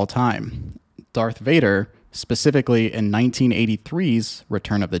dad of all time, Darth Vader, specifically in 1983's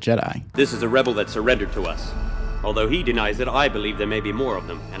Return of the Jedi. This is a rebel that surrendered to us. Although he denies it, I believe there may be more of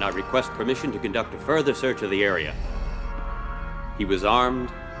them, and I request permission to conduct a further search of the area. He was armed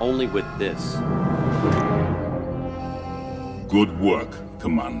only with this. Good work,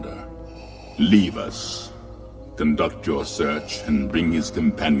 Commander. Leave us. Conduct your search and bring his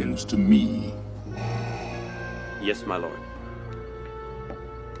companions to me. Yes, my lord.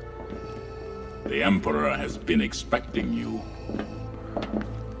 The Emperor has been expecting you.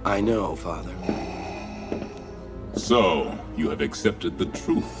 I know, Father. So, you have accepted the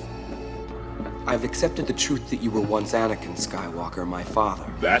truth. I've accepted the truth that you were once Anakin Skywalker, my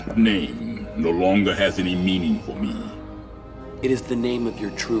father. That name no longer has any meaning for me. It is the name of your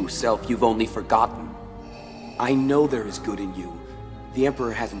true self you've only forgotten. I know there is good in you. The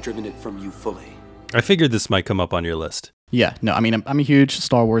Emperor hasn't driven it from you fully. I figured this might come up on your list. Yeah, no, I mean, I'm a huge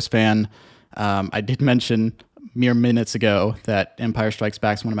Star Wars fan. I did mention mere minutes ago that Empire Strikes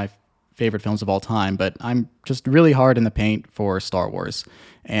Back is one of my favorite films of all time, but I'm just really hard in the paint for Star Wars.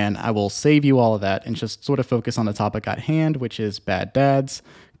 And I will save you all of that and just sort of focus on the topic at hand, which is bad dads.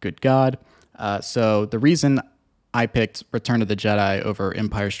 Good God. So the reason I picked Return of the Jedi over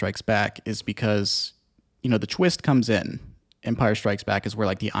Empire Strikes Back is because, the twist comes in. Empire Strikes Back is where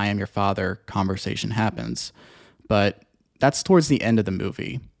like the I am your father conversation happens. But that's towards the end of the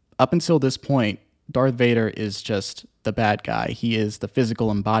movie. Up until this point, Darth Vader is just the bad guy. He is the physical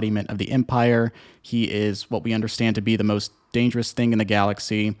embodiment of the Empire. He is what we understand to be the most dangerous thing in the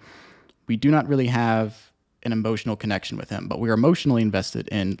galaxy. We do not really have an emotional connection with him, but we are emotionally invested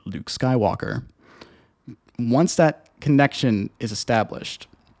in Luke Skywalker. Once that connection is established,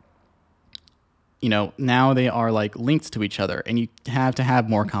 now they are like linked to each other, and you have to have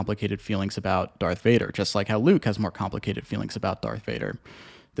more complicated feelings about Darth Vader, just like how Luke has more complicated feelings about Darth Vader.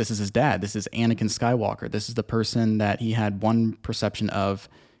 This is his dad. This is Anakin Skywalker. This is the person that he had one perception of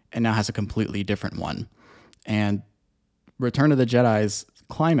and now has a completely different one. And Return of the Jedi's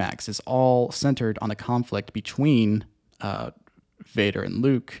climax is all centered on a conflict between Vader and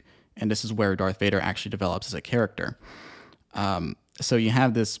Luke, and this is where Darth Vader actually develops as a character. So you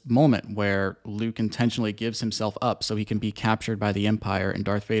have this moment where Luke intentionally gives himself up so he can be captured by the Empire, and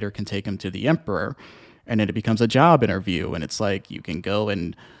Darth Vader can take him to the Emperor. And then it becomes a job interview, and it's like, you can go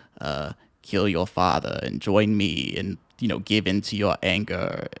and kill your father and join me and, give in to your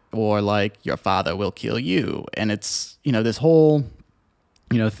anger, or like your father will kill you. And it's, this whole,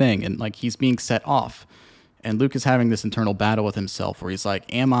 thing. And like he's being set off, and Luke is having this internal battle with himself where he's like,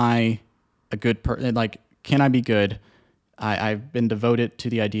 am I a good person? Like, can I be good? I've been devoted to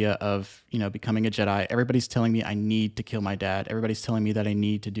the idea of, becoming a Jedi. Everybody's telling me I need to kill my dad. Everybody's telling me that I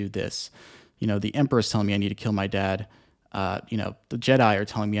need to do this. The Emperor's telling me I need to kill my dad. The Jedi are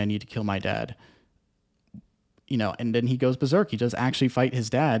telling me I need to kill my dad. And then he goes berserk. He does actually fight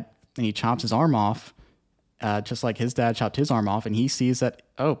his dad, and he chops his arm off, just like his dad chopped his arm off. And he sees that,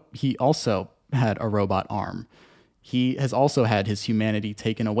 he also had a robot arm. He has also had his humanity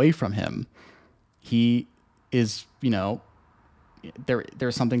taken away from him. He is,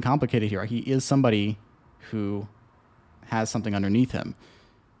 there's something complicated here. He is somebody who has something underneath him.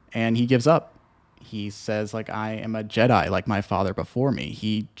 And he gives up. He says, like, I am a Jedi like my father before me.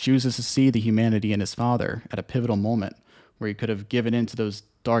 He chooses to see the humanity in his father at a pivotal moment where he could have given in to those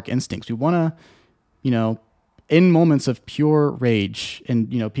dark instincts. We want to, in moments of pure rage, and,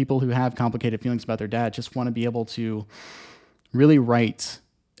 people who have complicated feelings about their dad just want to be able to really write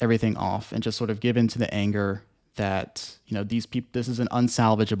everything off and just sort of give in to the anger that, these people, this is an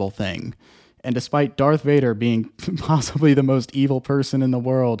unsalvageable thing. And despite Darth Vader being possibly the most evil person in the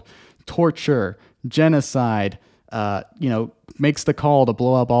world, torture, genocide, makes the call to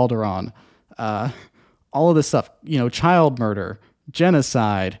blow up Alderaan, all of this stuff, child murder,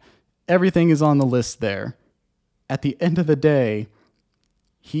 genocide, everything is on the list there. At the end of the day,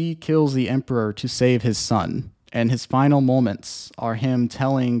 he kills the Emperor to save his son. And his final moments are him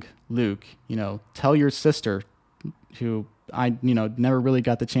telling Luke, tell your sister, who I, never really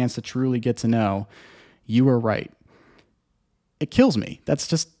got the chance to truly get to know, You were right. It kills me. That's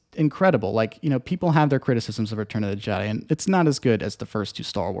just incredible. Like, you know, people have their criticisms of Return of the Jedi, and it's not as good as the first 2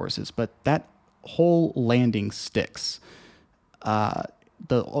 Star Warses, but that whole landing sticks. The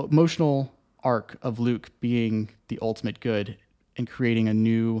emotional arc of Luke being the ultimate good and creating a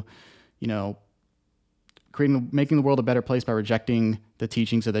new, you know, making the world a better place by rejecting the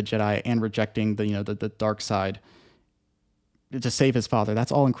teachings of the Jedi and rejecting the dark side to save his father.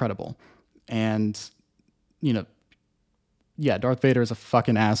 That's all incredible. And, you know, yeah, Darth Vader is a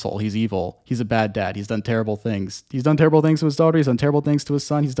fucking asshole. He's evil. He's a bad dad. He's done terrible things. He's done terrible things to his daughter. He's done terrible things to his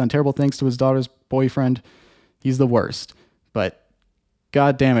son. He's done terrible things to his daughter's boyfriend. He's the worst. But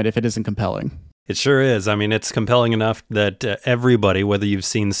God damn it if it isn't compelling. It sure is. I mean, it's compelling enough that everybody, whether you've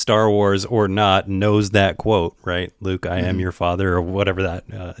seen Star Wars or not, knows that quote, right? Luke, I am your father, or whatever that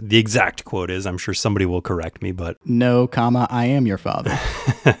the exact quote is. I'm sure somebody will correct me, but no, comma, I am your father.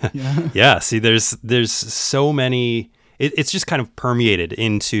 Yeah. See, there's so many. It's just kind of permeated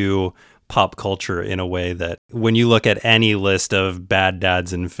into pop culture in a way that when you look at any list of bad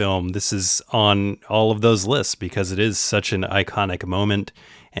dads in film, this is on all of those lists because it is such an iconic moment.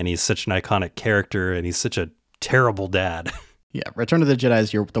 And he's such an iconic character, and he's such a terrible dad. Yeah, Return of the Jedi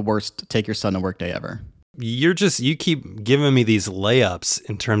is the worst take your son to work day ever. You keep giving me these layups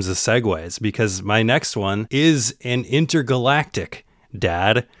in terms of segues, because my next one is an intergalactic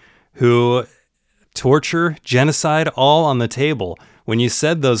dad who torture, genocide, all on the table. When you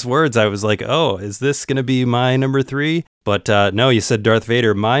said those words, I was like, oh, is this going to be my number 3? But no, you said Darth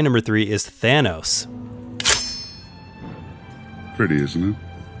Vader. My number 3 is Thanos. Pretty, isn't it?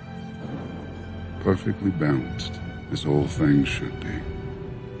 Perfectly balanced, as all things should be.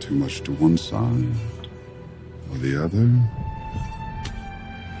 Too much to one side or the other.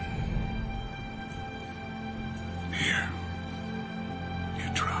 Here,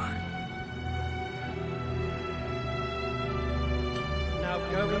 you try. Now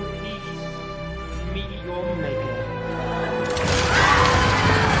go in peace, meet your maker.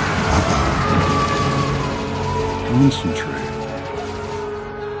 Concentrate.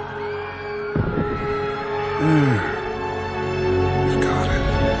 You've got it.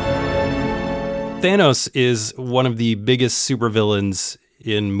 Thanos is one of the biggest supervillains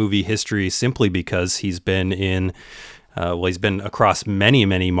in movie history simply because he's been he's been across many,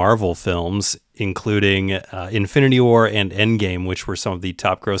 many Marvel films, including Infinity War and Endgame, which were some of the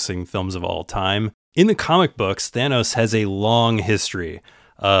top grossing films of all time. In the comic books, Thanos has a long history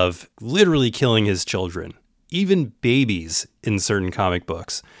of literally killing his children, even babies in certain comic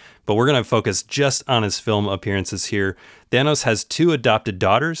books. But we're going to focus just on his film appearances here. Thanos has 2 adopted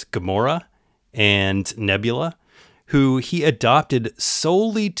daughters, Gamora and Nebula, who he adopted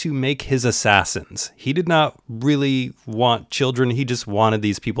solely to make his assassins. He did not really want children. He just wanted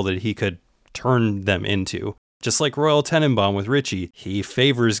these people that he could turn them into. Just like Royal Tenenbaum with Richie, he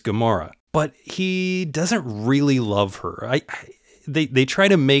favors Gamora. But he doesn't really love her. They try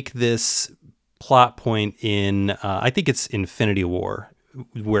to make this plot point in, I think it's Infinity War,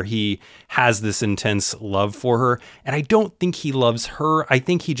 where he has this intense love for her. And I don't think he loves her. I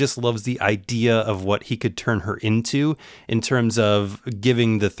think he just loves the idea of what he could turn her into in terms of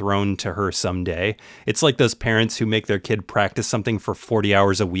giving the throne to her someday. It's like those parents who make their kid practice something for 40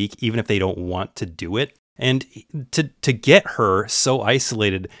 hours a week, even if they don't want to do it. And to get her so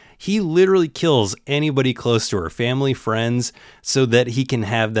isolated, he literally kills anybody close to her, family, friends, so that he can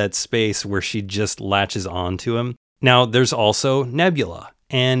have that space where she just latches on to him. Now, there's also Nebula,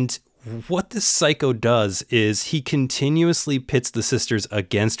 and what this psycho does is he continuously pits the sisters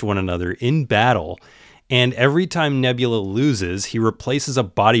against one another in battle, and every time Nebula loses, he replaces a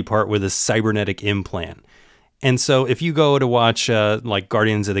body part with a cybernetic implant. And so if you go to watch like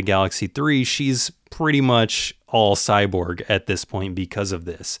Guardians of the Galaxy 3, she's pretty much all cyborg at this point because of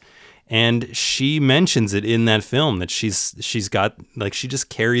this. And she mentions it in that film that she's got, like, she just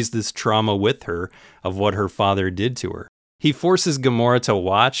carries this trauma with her of what her father did to her. He forces Gamora to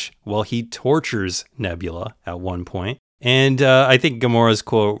watch while he tortures Nebula at one point. And I think Gamora's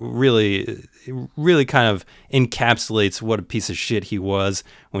quote really kind of encapsulates what a piece of shit he was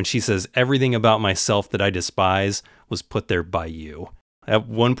when she says, "Everything about myself that I despise was put there by you." At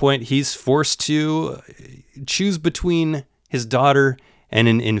one point, he's forced to choose between his daughter and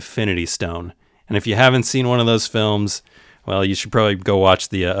an Infinity Stone. And if you haven't seen one of those films, well, you should probably go watch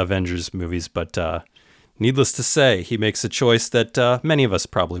the Avengers movies. But needless to say, he makes a choice that many of us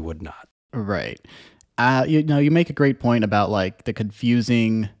probably would not. Right. You make a great point about like the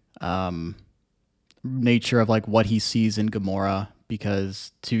confusing nature of like what he sees in Gamora,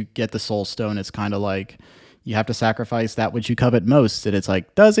 because to get the Soul Stone, it's kind of like you have to sacrifice that which you covet most. And it's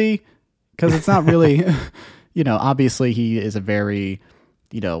like, does he? because it's not really, obviously he is a very,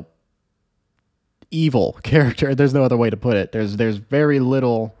 evil character. There's no other way to put it. There's very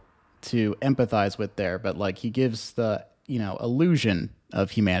little to empathize with there, but like he gives the, illusion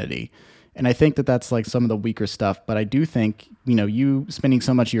of humanity. And I think that that's like some of the weaker stuff, but I do think, you spending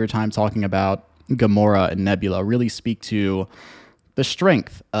so much of your time talking about Gamora and Nebula really speak to the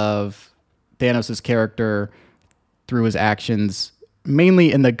strength of Thanos' character through his actions,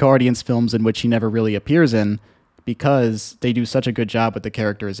 mainly in the Guardians films in which he never really appears in, because they do such a good job with the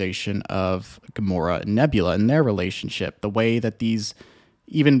characterization of Gamora and Nebula and their relationship. The way that these,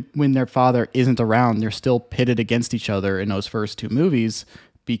 even when their father isn't around, they're still pitted against each other in those first two movies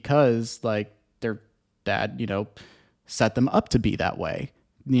because like their dad, set them up to be that way.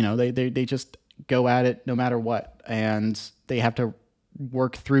 They just go at it no matter what, and they have to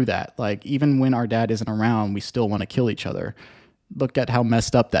work through that. Like even when our dad isn't around, we still want to kill each other. Look at how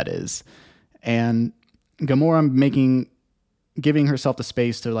messed up that is. And Gamora giving herself the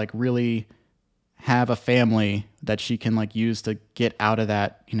space to like really have a family that she can like use to get out of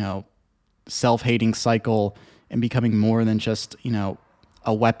that, self-hating cycle and becoming more than just,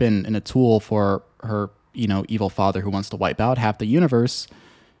 a weapon and a tool for her, evil father who wants to wipe out half the universe.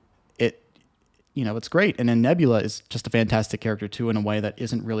 It's great. And then Nebula is just a fantastic character too, in a way that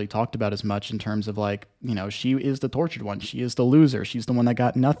isn't really talked about as much in terms of like, she is the tortured one. She is the loser. She's the one that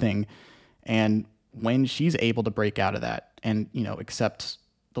got nothing. And when she's able to break out of that and, accept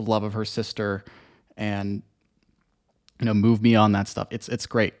the love of her sister and, move beyond that stuff, it's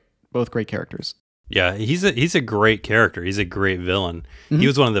great. Both great characters. Yeah, he's a great character. He's a great villain. Mm-hmm. He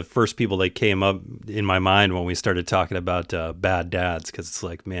was one of the first people that came up in my mind when we started talking about bad dads, because it's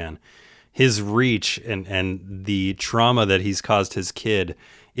like, man, his reach and the trauma that he's caused his kid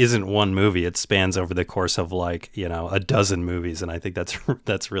isn't one movie. It spans over the course of like, a dozen movies, and I think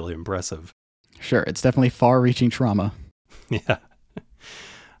that's really impressive. Sure, it's definitely far-reaching trauma. Yeah.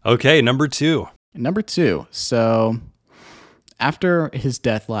 Okay, number two. So after his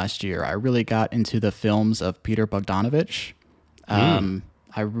death last year, I really got into the films of Peter Bogdanovich.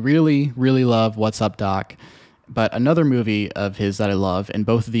 I really, really love What's Up, Doc? But another movie of his that I love, and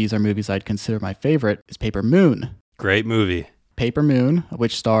both of these are movies I'd consider my favorite, is Paper Moon. Great movie. Paper Moon,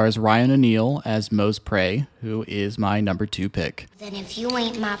 which stars Ryan O'Neal as Mose Prey, who is my number 2 pick. Then if you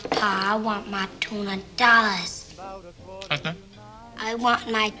ain't my pa, I want my $200. I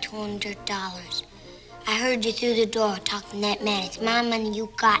want my $200. I heard you through the door talking to that man. It's my money you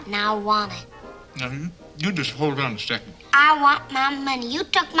got, and I want it. Now, you just hold on a second. I want my money. You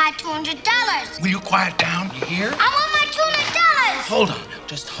took my $200. Will you quiet down? You hear? I want my $200. Hold on.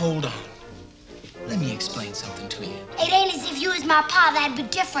 Just hold on. Let me explain something to you. It ain't as if you was my pa. That'd be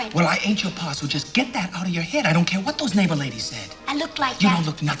different. Well, I ain't your pa, so just get that out of your head. I don't care what those neighbor ladies said. I look like you that. You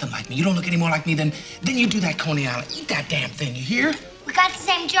don't look nothing like me. You don't look any more like me than you do that Coney Island. Eat that damn thing, you hear? We got the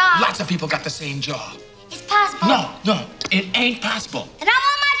same jaw. Lots of people got the same jaw. It's possible. No, it ain't possible. Then I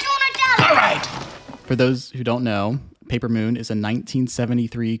want my $200. All right. For those who don't know, Paper Moon is a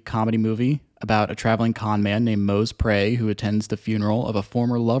 1973 comedy movie about a traveling con man named Mose Prey who attends the funeral of a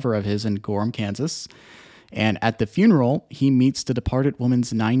former lover of his in Gorham, Kansas. And at the funeral, he meets the departed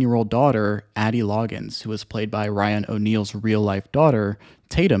woman's 9-year-old daughter, Addie Loggins, who was played by Ryan O'Neal's real-life daughter,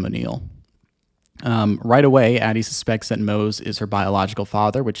 Tatum O'Neal. Right away, Addie suspects that Mose is her biological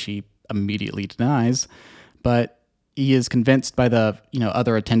father, which she immediately denies, but he is convinced by the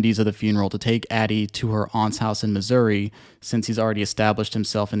other attendees of the funeral to take Addie to her aunt's house in Missouri, since he's already established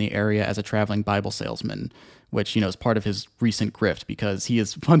himself in the area as a traveling Bible salesman, which is part of his recent grift, because he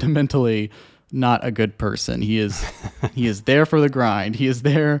is fundamentally not a good person. He is there for the grind. He is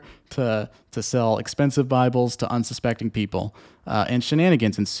there to sell expensive Bibles to unsuspecting people. And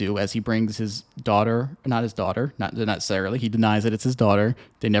shenanigans ensue as he brings his daughter, not necessarily, he denies that it's his daughter.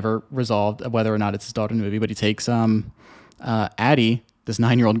 They never resolved whether or not it's his daughter in the movie, but he takes Addie, this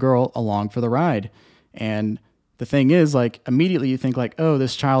 9-year-old girl, along for the ride. And the thing is, like, immediately you think like, oh,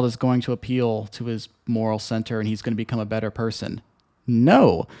 this child is going to appeal to his moral center and he's going to become a better person.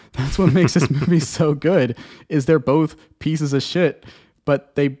 No, that's what makes this movie so good, is they're both pieces of shit,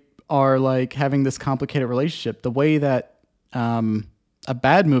 but they are like having this complicated relationship. The way that a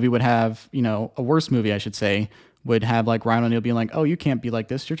bad movie would have, a worse movie, I should say, would have like Ryan O'Neal being like, oh, you can't be like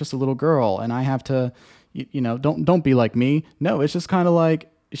this. You're just a little girl and I have to, don't be like me. No, it's just kind of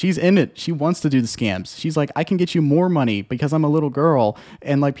like, she's in it. She wants to do the scams. She's like, I can get you more money because I'm a little girl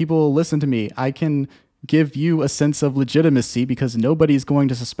and like people will listen to me. I can give you a sense of legitimacy because nobody's going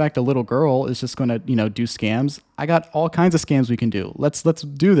to suspect a little girl is just going to, do scams. I got all kinds of scams we can do. Let's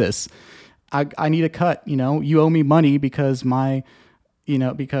do this. I need a cut. You owe me money because my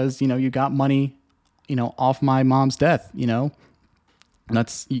because, you got money, off my mom's death,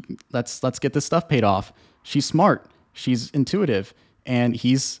 let's get this stuff paid off. She's smart. She's intuitive. And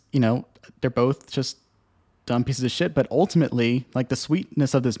he's, they're both just dumb pieces of shit. But ultimately, like, the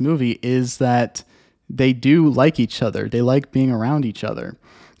sweetness of this movie is that they do like each other. They like being around each other.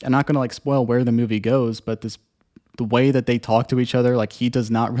 I'm not going to like spoil where the movie goes, but the way that they talk to each other, like, he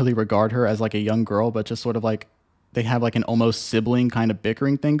does not really regard her as like a young girl, but just sort of like they have like an almost sibling kind of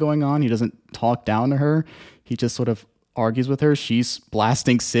bickering thing going on. He doesn't talk down to her. He just sort of argues with her. She's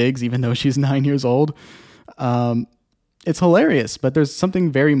blasting cigs even though she's 9 years old. It's hilarious, but there's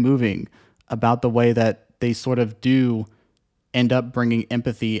something very moving about the way that they sort of do end up bringing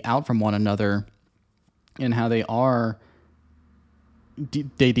empathy out from one another and how they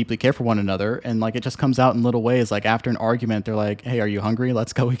deeply care for one another. And like, it just comes out in little ways. Like, after an argument, they're like, hey, are you hungry?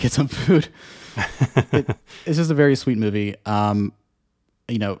 Let's go get some food. It's just a very sweet movie.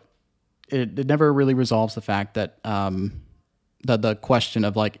 It never really resolves the fact that the question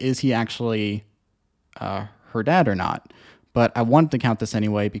of like, is he actually her dad or not? But I wanted to count this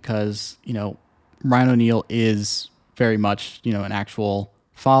anyway because, Ryan O'Neal is very much, an actual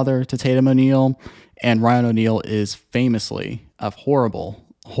father to Tatum O'Neal. And Ryan O'Neal is famously a horrible,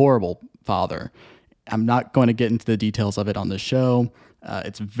 horrible father. I'm not going to get into the details of it on this show.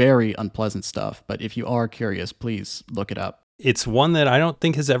 It's very unpleasant stuff. But if you are curious, please look it up. It's one that I don't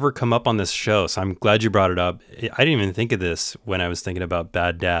think has ever come up on this show, so I'm glad you brought it up. I didn't even think of this when I was thinking about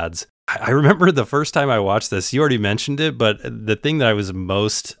bad dads. I remember the first time I watched this, you already mentioned it, but the thing that I was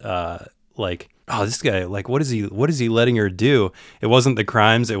most like, oh, this guy, like, what is he letting her do? It wasn't the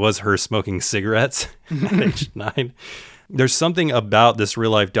crimes, it was her smoking cigarettes at age 9. There's something about this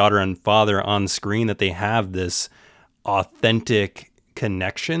real life daughter and father on screen that they have this authentic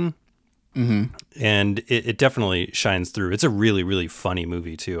connection. Mm-hmm. And it definitely shines through. It's a really, really funny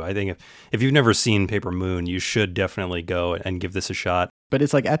movie too. I think if you've never seen Paper Moon, you should definitely go and give this a shot. But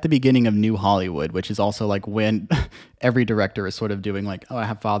it's like at the beginning of New Hollywood, which is also like when every director is sort of doing like, oh, I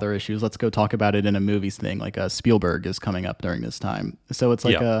have father issues. Let's go talk about it in a movies thing. Like Spielberg is coming up during this time. So it's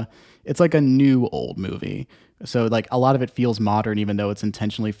like it's like a new old movie. So like a lot of it feels modern, even though it's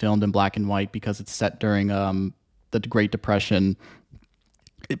intentionally filmed in black and white because it's set during the Great Depression.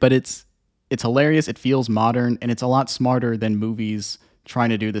 But it's hilarious. It feels modern, and it's a lot smarter than movies trying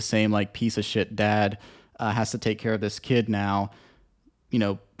to do the same like piece of shit dad has to take care of this kid now.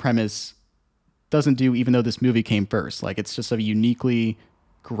 Premise doesn't do, even though this movie came first. Like, it's just a uniquely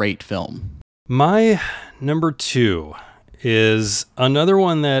great film. My number 2 is another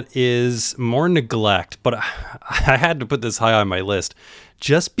one that is more neglect, but I had to put this high on my list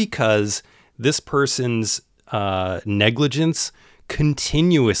just because this person's negligence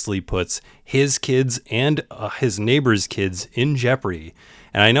continuously puts his kids and his neighbor's kids in jeopardy.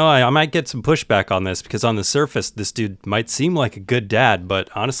 And I know I might get some pushback on this because on the surface, this dude might seem like a good dad, but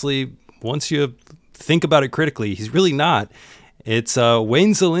honestly, once you think about it critically, he's really not. It's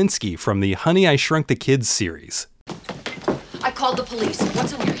Wayne Szalinski from the Honey, I Shrunk the Kids series. I called the police.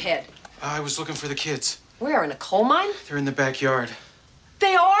 What's on your head? I was looking for the kids. Where, in a coal mine? They're in the backyard.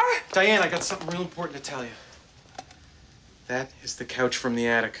 They are? Diane, I got something real important to tell you. That is the couch from the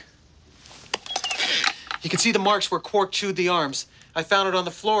attic. You can see the marks where Quark chewed the arms. I found it on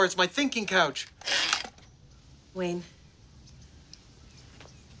the floor. It's my thinking couch. Wayne,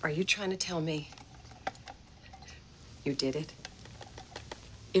 are you trying to tell me you did it?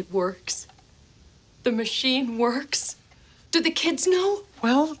 It works? The machine works? Do the kids know?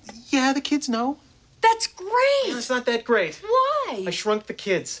 Well, yeah, the kids know. That's great! It's not that great. Why? I shrunk the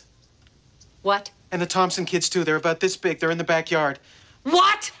kids. What? And the Thompson kids, too. They're about this big. They're in the backyard.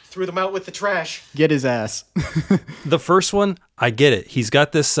 What? Threw them out with the trash. Get his ass. The first one, I get it. He's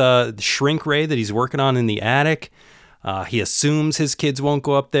got this shrink ray that he's working on in the attic. He assumes his kids won't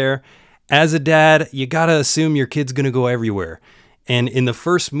go up there. As a dad, you gotta assume your kid's gonna go everywhere. And in the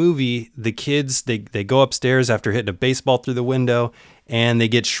first movie, the kids, they go upstairs after hitting a baseball through the window, and they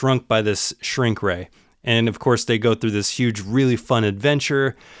get shrunk by this shrink ray. And of course, they go through this huge, really fun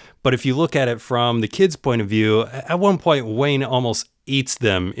adventure. But if you look at it from the kids' point of view, at one point, Wayne almost eats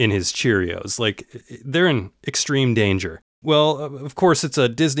them in his Cheerios. Like, they're in extreme danger. Well, of course, it's a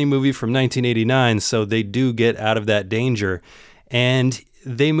Disney movie from 1989, so they do get out of that danger. And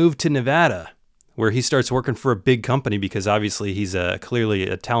they move to Nevada, where he starts working for a big company because obviously he's clearly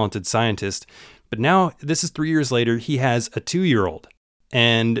a talented scientist. But now, this is 3 years later, he has a 2-year-old.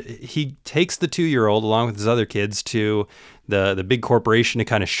 and he takes the 2-year-old along with his other kids to the big corporation to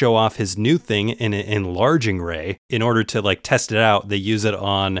kind of show off his new thing, an enlarging ray. In order to like test it out, they use it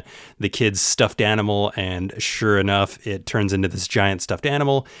on the kid's stuffed animal, and sure enough, it turns into this giant stuffed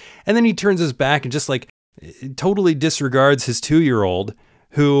animal. And then he turns his back and just like totally disregards his 2-year-old,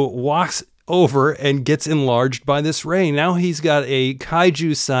 who walks over and gets enlarged by this ray. Now he's got a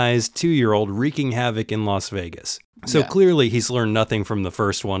kaiju-sized 2-year-old wreaking havoc in Las Vegas. So clearly he's learned nothing from the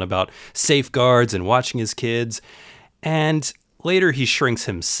first one about safeguards and watching his kids. And later he shrinks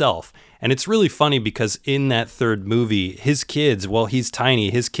himself. And it's really funny because in that third movie, his kids, well, he's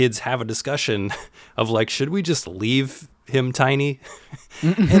tiny, his kids have a discussion of like, should we just leave him tiny?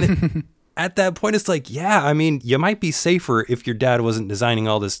 And at that point, it's like, yeah, I mean, you might be safer if your dad wasn't designing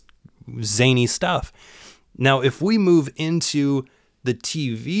all this zany stuff. Now, if we move into the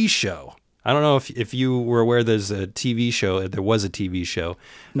TV show, I don't know if you were aware there's a TV show. There was a TV show.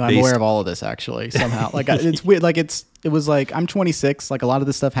 No, I'm aware of all of this actually. Somehow, like it's weird. Like it was like I'm 26. Like a lot of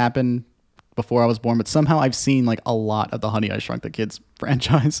this stuff happened before I was born, but somehow I've seen like a lot of the Honey I Shrunk the Kids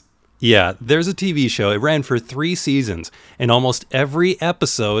franchise. Yeah, there's a TV show. It ran for 3 seasons, and almost every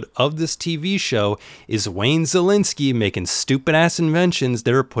episode of this TV show is Wayne Szalinski making stupid-ass inventions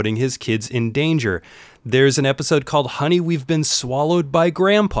that are putting his kids in danger. There's an episode called Honey, We've Been Swallowed by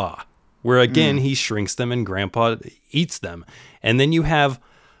Grandpa, where again, he shrinks them and Grandpa eats them. And then you have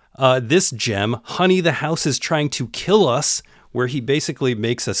this gem, Honey, the House is Trying to Kill Us, where he basically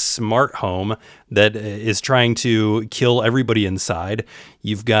makes a smart home that is trying to kill everybody inside.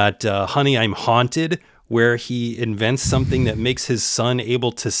 You've got Honey, I'm Haunted, where he invents something that makes his son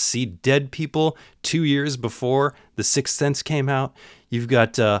able to see dead people 2 years before The Sixth Sense came out. You've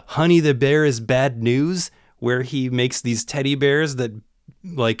got Honey, the Bear is Bad News, where he makes these teddy bears that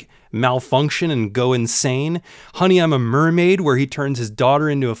like malfunction and go insane. Honey, I'm a Mermaid, where he turns his daughter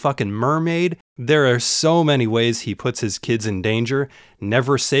into a fucking mermaid. There are so many ways he puts his kids in danger.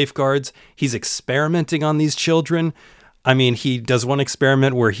 Never safeguards. He's experimenting on these children. I mean, he does one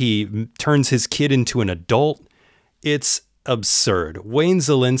experiment where he turns his kid into an adult. It's absurd. Wayne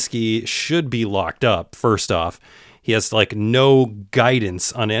Szalinski should be locked up, first off. He has like no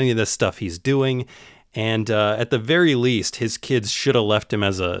guidance on any of the stuff he's doing. And at the very least, his kids should have left him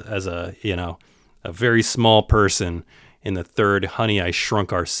as a a very small person in the third Honey, I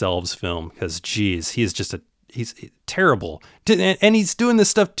Shrunk Ourselves film. Because, geez, he's he's terrible. And he's doing this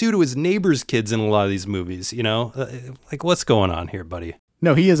stuff, too, to his neighbor's kids in a lot of these movies, you know? Like, what's going on here, buddy?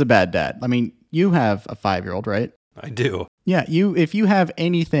 No, he is a bad dad. I mean, you have a 5-year-old, right? I do. Yeah, if you have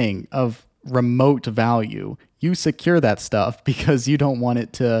anything of remote value, you secure that stuff because you don't want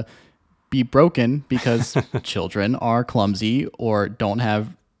it to be broken because children are clumsy or don't have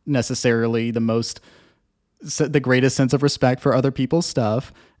necessarily the greatest sense of respect for other people's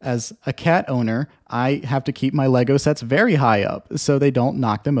stuff. As a cat owner, I have to keep my Lego sets very high up so they don't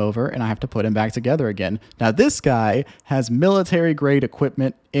knock them over, and I have to put them back together again. Now, this guy has military-grade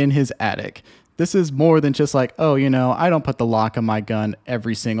equipment in his attic. This is more than just like, oh, I don't put the lock on my gun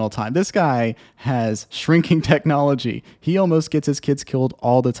every single time. This guy has shrinking technology. He almost gets his kids killed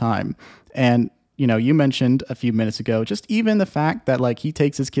all the time. And you mentioned a few minutes ago, just even the fact that like he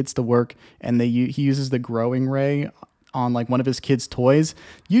takes his kids to work and he uses the growing ray on like one of his kids' toys.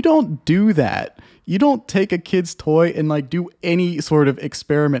 You don't do that. You don't take a kid's toy and like do any sort of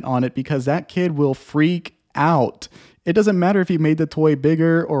experiment on it because that kid will freak out. It doesn't matter if you made the toy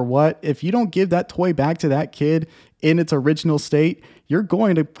bigger or what. If you don't give that toy back to that kid in its original state, you're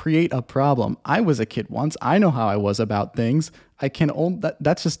going to create a problem. I was a kid once. I know how I was about things.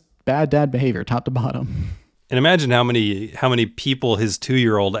 That's just bad dad behavior, top to bottom. And imagine how many people his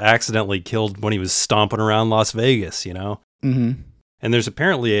 2-year-old accidentally killed when he was stomping around Las Vegas, Mm-hmm. And there's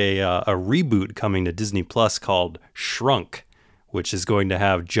apparently a reboot coming to Disney Plus called Shrunk, which is going to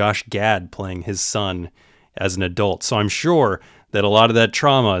have Josh Gad playing his son as an adult. So I'm sure that a lot of that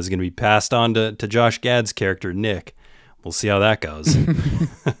trauma is going to be passed on to Josh Gad's character, Nick. We'll see how that goes.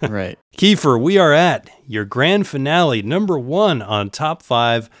 Right. Keifer, we are at your grand finale, number 1 on Top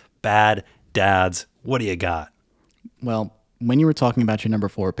 5 Bad Dads. What do you got? Well, when you were talking about your number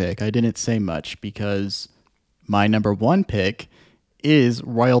 4 pick, I didn't say much because my number 1 pick is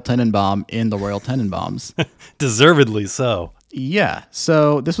Royal Tenenbaum in the Royal Tenenbaums. Deservedly so. Yeah.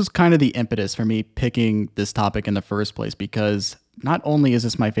 So this was kind of the impetus for me picking this topic in the first place because not only is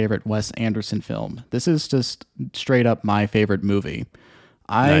this my favorite Wes Anderson film, this is just straight up my favorite movie.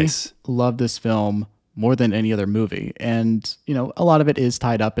 I love this film more than any other movie. And, a lot of it is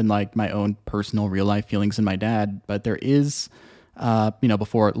tied up in like my own personal real life feelings in my dad, but there is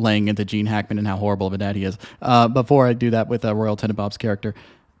before laying into Gene Hackman and how horrible of a dad he is. Before I do that with Royal Tenenbaum's character,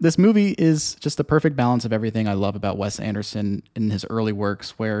 this movie is just the perfect balance of everything I love about Wes Anderson in his early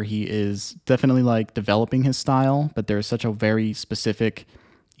works, where he is definitely like developing his style, but there's such a very specific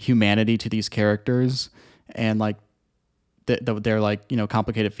humanity to these characters, and like they're like,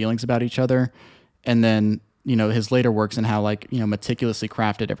 complicated feelings about each other. And then, his later works and how like, meticulously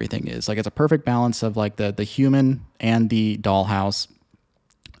crafted everything is. Like, it's a perfect balance of like the human and the dollhouse.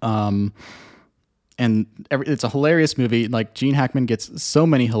 And it's a hilarious movie. Like, Gene Hackman gets so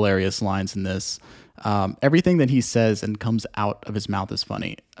many hilarious lines in this. Everything that he says and comes out of his mouth is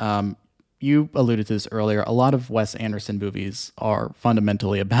funny. You alluded to this earlier. A lot of Wes Anderson movies are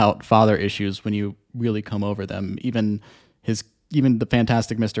fundamentally about father issues when you really come over them. Even the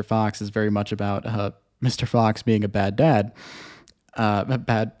Fantastic Mr. Fox is very much about Mr. Fox being a bad dad, a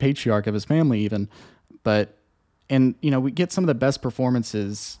bad patriarch of his family even. We get some of the best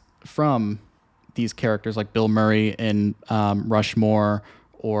performances from these characters like Bill Murray in Rushmore,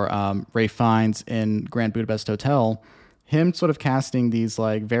 or Ray Fiennes in Grand Budapest Hotel. Him sort of casting these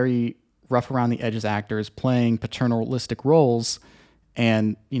like very rough around the edges actors playing paternalistic roles,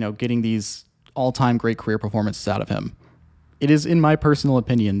 and getting these all-time great career performances out of him. It is, in my personal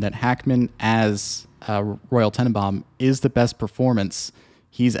opinion, that Hackman as Royal Tenenbaum is the best performance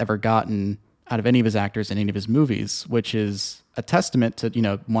he's ever gotten out of any of his actors in any of his movies, which is a testament to,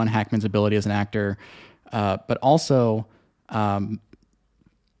 one, Hackman's ability as an actor, but also, the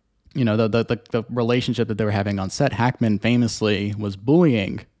relationship that they were having on set. Hackman famously was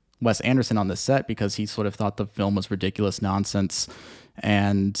bullying Wes Anderson on the set because he sort of thought the film was ridiculous nonsense.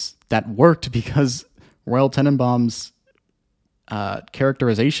 And that worked because Royal Tenenbaum's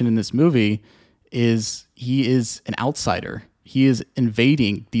characterization in this movie is he is an outsider. He is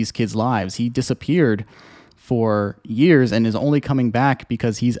invading these kids' lives. He disappeared for years and is only coming back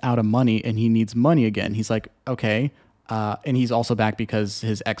because he's out of money and he needs money again. He's like, okay. And he's also back because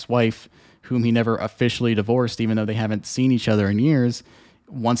his ex-wife, whom he never officially divorced, even though they haven't seen each other in years,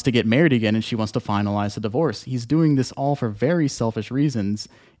 wants to get married again, and she wants to finalize the divorce. He's doing this all for very selfish reasons,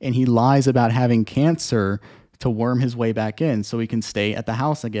 and he lies about having cancer to worm his way back in so he can stay at the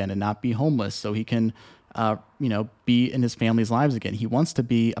house again and not be homeless, so he can be in his family's lives again. He wants to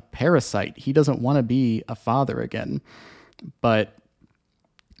be a parasite. He doesn't want to be a father again. But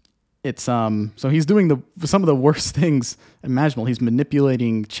it's so he's doing some of the worst things imaginable. He's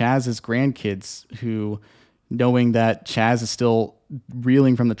manipulating Chaz's grandkids, who, knowing that Chaz is still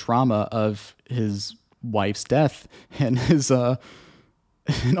reeling from the trauma of his wife's death, and his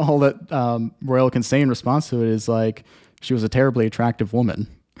and all that Royal can say in response to it is like, she was a terribly attractive woman.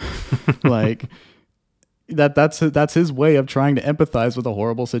 Like that's his way of trying to empathize with a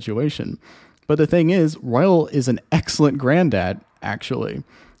horrible situation. But the thing is, Royal is an excellent granddad, actually.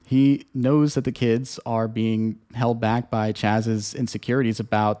 He knows that the kids are being held back by Chaz's insecurities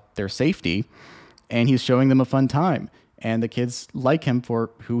about their safety, and he's showing them a fun time. And the kids like him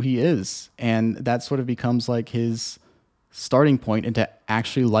for who he is. And that sort of becomes like his starting point into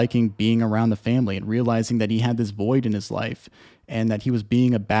actually liking being around the family and realizing that he had this void in his life and that he was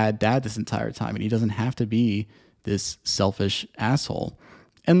being a bad dad this entire time. And he doesn't have to be this selfish asshole.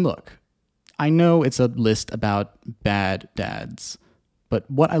 And look, I know it's a list about bad dads, but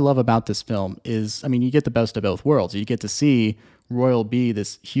what I love about this film is, you get the best of both worlds. You get to see Royal be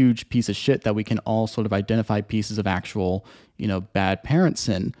this huge piece of shit that we can all sort of identify pieces of actual, bad parents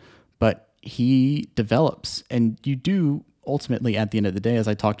in, but he develops. And you do ultimately, at the end of the day, as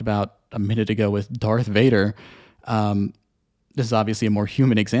I talked about a minute ago with Darth Vader, this is obviously a more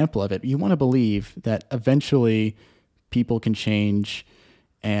human example of it. You want to believe that eventually people can change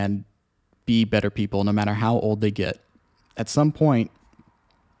and be better people no matter how old they get. At some point,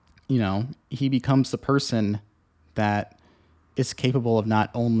 he becomes the person that is capable of not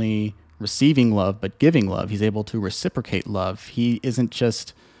only receiving love, but giving love. He's able to reciprocate love. He isn't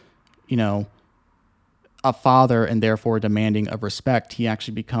just, a father and therefore demanding of respect. He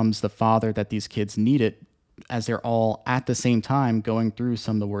actually becomes the father that these kids needed, as they're all at the same time going through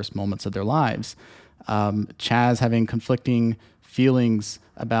some of the worst moments of their lives. Chaz having conflicting feelings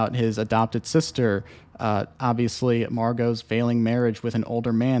about his adopted sister. Obviously, Margot's failing marriage with an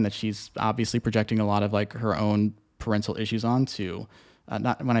older man that she's obviously projecting a lot of like her own parental issues onto.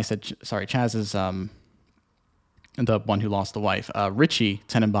 Chaz is the one who lost the wife. Richie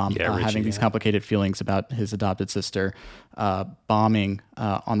Tenenbaum having these complicated feelings about his adopted sister, bombing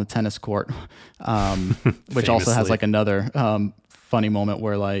on the tennis court, which also has like another funny moment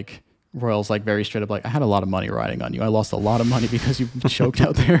where like Royal's like very straight up like, I had a lot of money riding on you. I lost a lot of money because you choked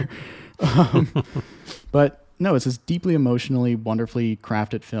out there. But No, it's this deeply emotionally, wonderfully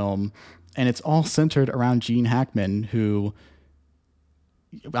crafted film, and it's all centered around Gene Hackman, who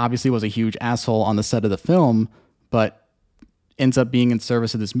obviously was a huge asshole on the set of the film, but ends up being in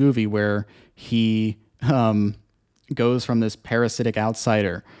service of this movie where he goes from this parasitic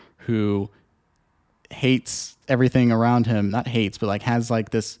outsider who hates everything around him, not hates, but like has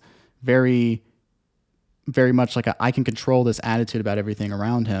like this very, very much like I can control this attitude about everything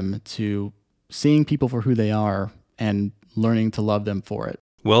around him, to seeing people for who they are and learning to love them for it.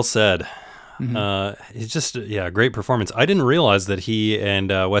 Well said. Mm-hmm. It's just, a great performance. I didn't realize that he and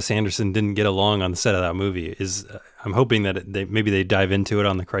Wes Anderson didn't get along on the set of that movie. I'm hoping that maybe they dive into it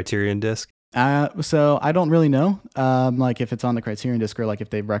on the Criterion disc. So I don't really know, like if it's on the Criterion disc or like if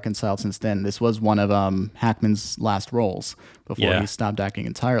they've reconciled since then. This was one of Hackman's last roles before he stopped acting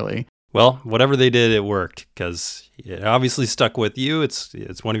entirely. Well, whatever they did, it worked, because it obviously stuck with you.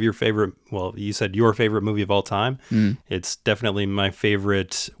 It's one of your favorite, well, you said your favorite movie of all time. It's definitely my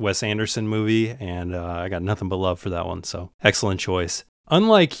favorite Wes Anderson movie, and I got nothing but love for that one, so excellent choice.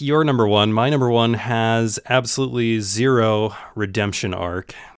 Unlike your number one, my number one has absolutely zero redemption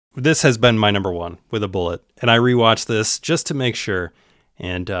arc. This has been my number one with a bullet, and I rewatched this just to make sure,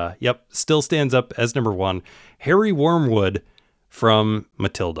 and still stands up as number one. Harry Wormwood from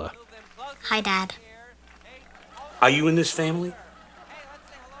Matilda. Hi, Dad. Are you in this family?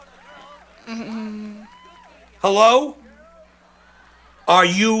 Hello? Are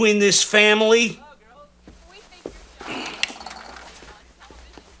you in this family?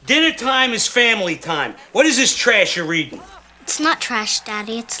 Dinner time is family time. What is this trash you're reading? It's not trash,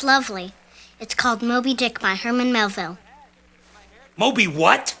 Daddy. It's lovely. It's called Moby Dick by Herman Melville. Moby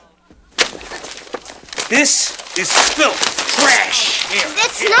what? This is filth. Trash. Here.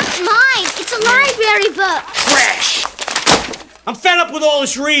 That's not mine. It's a library book. Trash. I'm fed up with all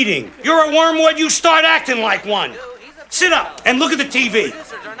this reading. You're a wormwood, you start acting like one. Sit up and look at the TV.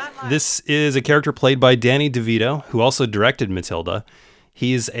 This is a character played by Danny DeVito, who also directed Matilda.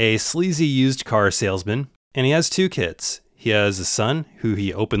 He's a sleazy used car salesman, and he has two kids. He has a son who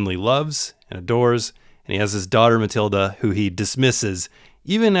he openly loves and adores, and he has his daughter Matilda, who he dismisses,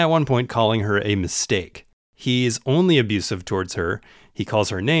 even at one point calling her a mistake. He is only abusive towards her. He calls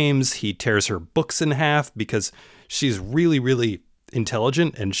her names. He tears her books in half because she's really, really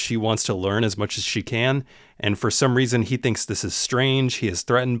intelligent and she wants to learn as much as she can. And for some reason, he thinks this is strange. He is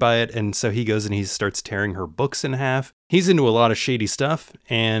threatened by it. And so he goes and he starts tearing her books in half. He's into a lot of shady stuff.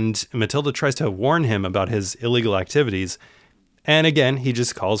 And Matilda tries to warn him about his illegal activities. And again, he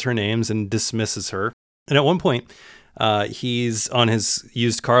just calls her names and dismisses her. And at one point, he's on his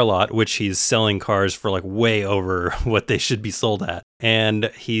used car lot, which he's selling cars for like way over what they should be sold at. And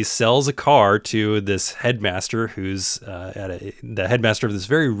he sells a car to this headmaster who's the headmaster of this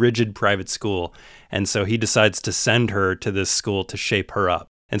very rigid private school. And so he decides to send her to this school to shape her up.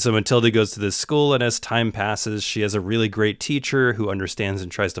 And so Matilda goes to this school, and as time passes, she has a really great teacher who understands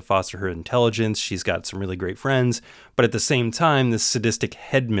and tries to foster her intelligence. She's got some really great friends. But at the same time, this sadistic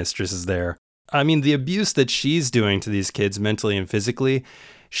headmistress is there. I mean, the abuse that she's doing to these kids mentally and physically,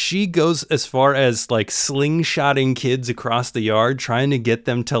 she goes as far as like slingshotting kids across the yard, trying to get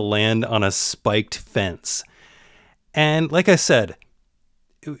them to land on a spiked fence. And like I said,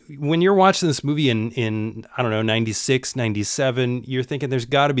 when you're watching this movie in I don't know, 96, 97, you're thinking there's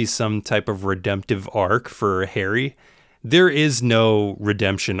got to be some type of redemptive arc for Harry. There is no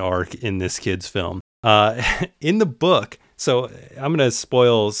redemption arc in this kid's film. In the book, so I'm going to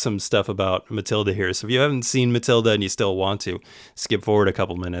spoil some stuff about Matilda here. So if you haven't seen Matilda and you still want to, skip forward a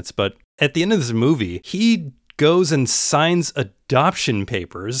couple minutes. But at the end of this movie, he goes and signs adoption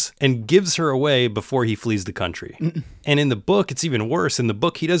papers and gives her away before he flees the country. And in the book, it's even worse. In the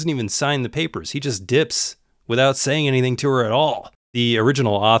book, he doesn't even sign the papers. He just dips without saying anything to her at all. The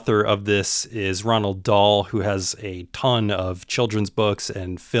original author of this is Ronald Dahl, who has a ton of children's books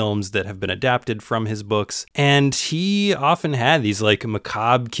and films that have been adapted from his books. And he often had these like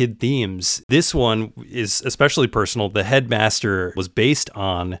macabre kid themes. This one is especially personal. The headmaster was based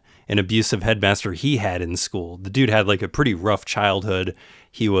on an abusive headmaster he had in school. The dude had like a pretty rough childhood.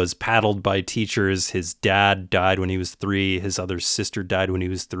 He was paddled by teachers. His dad died when he was 3. His other sister died when he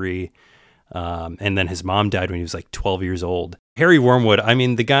was 3. And then his mom died when he was like 12 years old. Harry Wormwood, I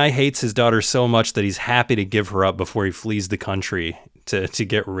mean, the guy hates his daughter so much that he's happy to give her up before he flees the country to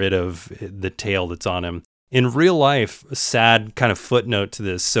get rid of the tail that's on him. In real life, a sad kind of footnote to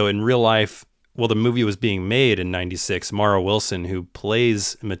this. So in real life, well, the movie was being made in 96. Mara Wilson, who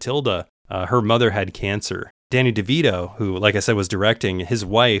plays Matilda, her mother had cancer. Danny DeVito, who, like I said, was directing, his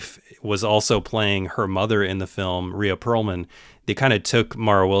wife was also playing her mother in the film, Rhea Perlman. They kind of took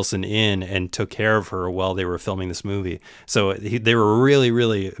Mara Wilson in and took care of her while they were filming this movie. So they were really,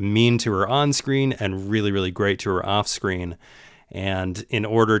 really mean to her on screen and really, really great to her off screen. And in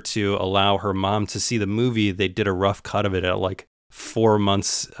order to allow her mom to see the movie, they did a rough cut of it at like 4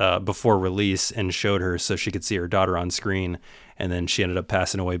 months before release and showed her so she could see her daughter on screen. And then she ended up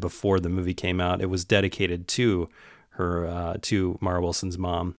passing away before the movie came out. It was dedicated to her, to Mara Wilson's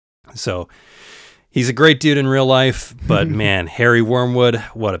mom. So he's a great dude in real life, but man, Harry Wormwood,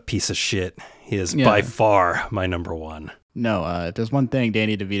 what a piece of shit. He is by far my number one. No, if there's one thing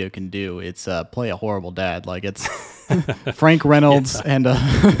Danny DeVito can do, it's play a horrible dad. Like it's Frank Reynolds and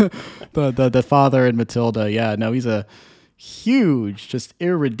the father in Matilda. Yeah, no, he's a huge, just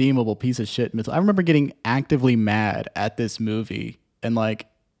irredeemable piece of shit. I remember getting actively mad at this movie and like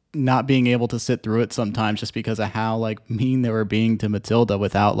not being able to sit through it sometimes just because of how like mean they were being to Matilda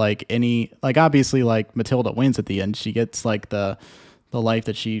without like any, like obviously like Matilda wins at the end. She gets like the life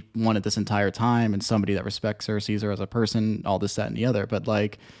that she wanted this entire time and somebody that respects her, sees her as a person, all this, that, and the other. But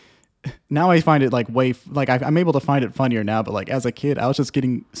like now I find it like I'm able to find it funnier now, but like as a kid, I was just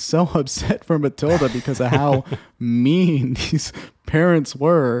getting so upset for Matilda because of how mean these parents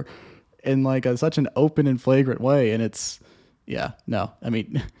were in like such an open and flagrant way. And it's,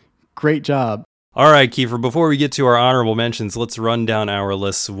 great job. All right, Keifer, before we get to our honorable mentions, let's run down our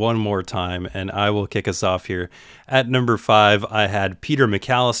lists one more time, and I will kick us off here. At number 5, I had Peter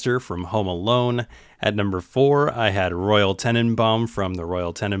McAllister from Home Alone. At number 4, I had Royal Tenenbaum from the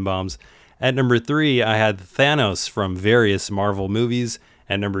Royal Tenenbaums. At number 3, I had Thanos from various Marvel movies.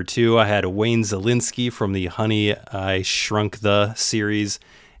 At number 2, I had Wayne Szalinski from the Honey, I Shrunk the series.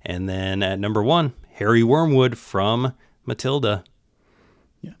 And then at number 1, Harry Wormwood from Matilda.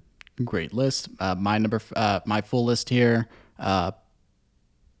 Great list. My full list here.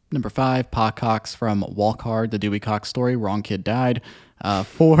 Number 5, Pa Cox from Walk Hard, the Dewey Cox story. Wrong kid died.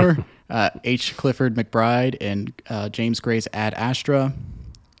 4, H. Clifford McBride and James Gray's Ad Astra.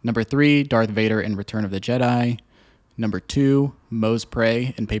 Number 3, Darth Vader in Return of the Jedi. Number 2, Moe's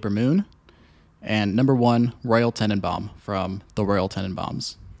Prey in Paper Moon. And number 1, Royal Tenenbaum from the Royal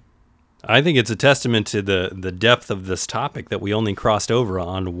Tenenbaums. I think it's a testament to the depth of this topic that we only crossed over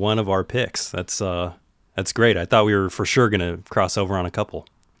on one of our picks. That's great. I thought we were for sure going to cross over on a couple.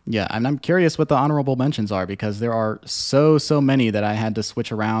 Yeah, and I'm curious what the honorable mentions are because there are so many that I had to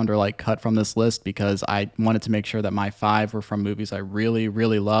switch around or like cut from this list because I wanted to make sure that my 5 were from movies I really,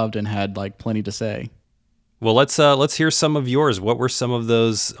 really loved and had like plenty to say. Well, let's hear some of yours. What were some of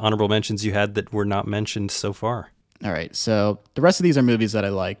those honorable mentions you had that were not mentioned so far? All right, so the rest of these are movies that I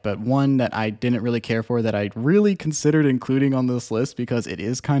like, but one that I didn't really care for that I really considered including on this list because it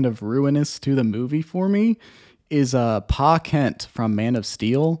is kind of ruinous to the movie for me is Pa Kent from Man of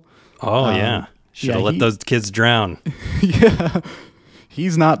Steel. Oh, yeah. Should have let those kids drown. Yeah.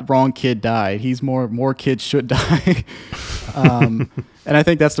 He's not wrong kid died. He's more kids should die. And I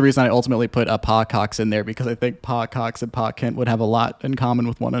think that's the reason I ultimately put a Pa Cox in there because I think Pa Cox and Pa Kent would have a lot in common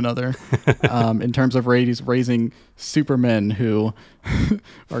with one another in terms of raising supermen who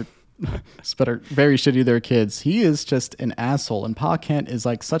are very shitty to their kids. He is just an asshole, and Pa Kent is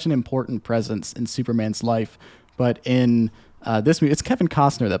like such an important presence in Superman's life. But in this movie, it's Kevin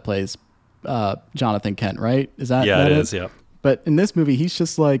Costner that plays Jonathan Kent, right? Is that it is? Yeah. But in this movie, he's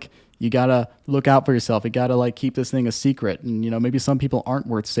just like, you gotta look out for yourself. You gotta like keep this thing a secret, and maybe some people aren't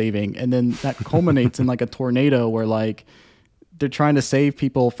worth saving. And then that culminates in like a tornado where like they're trying to save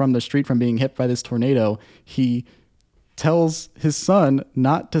people from the street from being hit by this tornado. He tells his son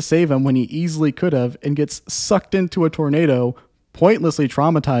not to save him when he easily could have, and gets sucked into a tornado, pointlessly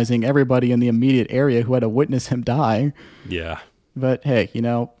traumatizing everybody in the immediate area who had to witness him die. Yeah. But hey,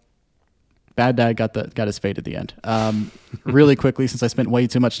 bad dad got his fate at the end. Really quickly, since I spent way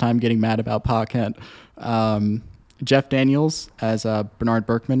too much time getting mad about Pa Kent, Jeff Daniels as Bernard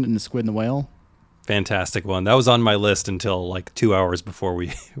Berkman in The Squid and the Whale. Fantastic one. That was on my list until like 2 hours before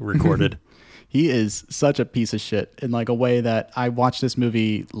we recorded. He is such a piece of shit in like a way that I watched this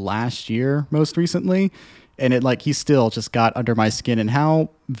movie last year, most recently, and it like he still just got under my skin and how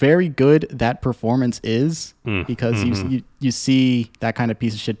very good that performance is because you see that kind of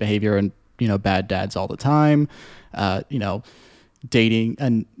piece of shit behavior and bad dads all the time, dating,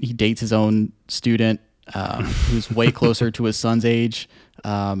 and he dates his own student who's way closer to his son's age.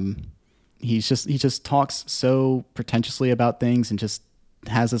 He just talks so pretentiously about things and just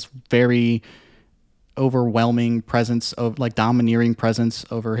has this very overwhelming presence of like domineering presence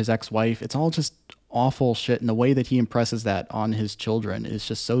over his ex-wife. It's all just awful shit, and the way that he impresses that on his children is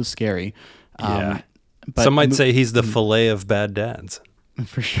just so scary. Yeah. But some might say he's the fillet of bad dads.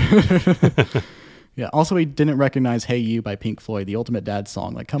 For sure. Yeah. Also, he didn't recognize "Hey You" by Pink Floyd, the ultimate dad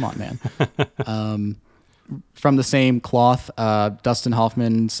song. Like, come on, man. From the same cloth, Dustin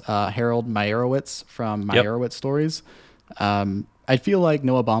Hoffman's Harold Meyerowitz from Meyerowitz Stories. I feel like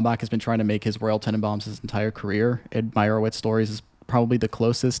Noah Baumbach has been trying to make his Royal Tenenbaums his entire career, and Meyerowitz Stories is probably the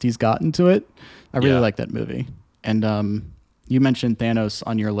closest he's gotten to it. I really like that movie. And you mentioned Thanos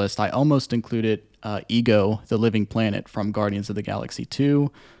on your list. I almost included Ego, the Living Planet from Guardians of the Galaxy 2,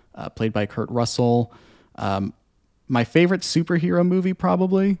 played by Kurt Russell. My favorite superhero movie,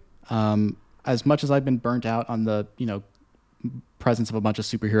 probably. As much as I've been burnt out on the presence of a bunch of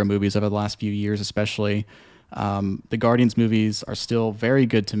superhero movies over the last few years, especially, the Guardians movies are still very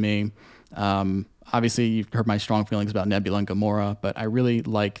good to me. Obviously, you've heard my strong feelings about Nebula and Gamora, but I really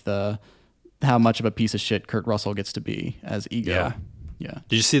like how much of a piece of shit Kurt Russell gets to be as Ego. Yeah.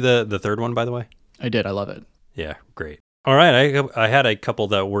 Did you see the third one, by the way? I did. I love it. Yeah, great. All right, I had a couple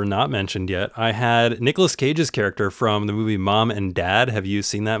that were not mentioned yet. I had Nicolas Cage's character from the movie Mom and Dad. Have you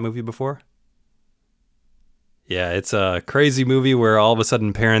seen that movie before? Yeah, it's a crazy movie where all of a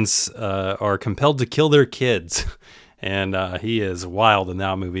sudden parents are compelled to kill their kids, and he is wild in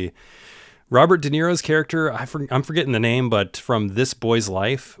that movie. Robert De Niro's character, I'm forgetting the name, but from This Boy's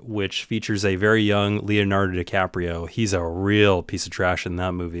Life, which features a very young Leonardo DiCaprio, he's a real piece of trash in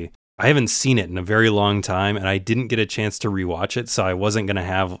that movie. I haven't seen it in a very long time, and I didn't get a chance to rewatch it, so I wasn't going to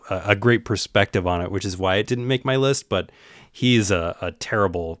have a great perspective on it, which is why it didn't make my list, but he's a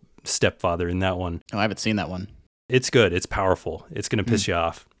terrible stepfather in that one. Oh, I haven't seen that one. It's good. It's powerful. It's going to piss you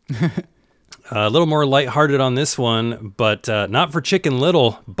off. A little more lighthearted on this one, but not for Chicken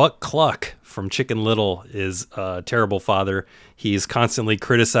Little. Buck Cluck from Chicken Little is a terrible father. He's constantly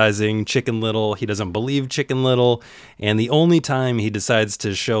criticizing Chicken Little. He doesn't believe Chicken Little. And the only time he decides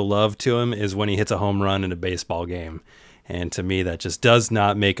to show love to him is when he hits a home run in a baseball game. And to me, that just does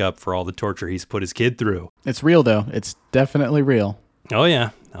not make up for all the torture he's put his kid through. It's real, though. It's definitely real. Oh, yeah.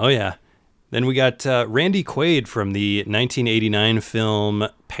 Oh, yeah. Then we got Randy Quaid from the 1989 film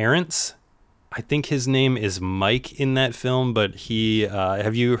Parents. I think his name is Mike in that film, but he,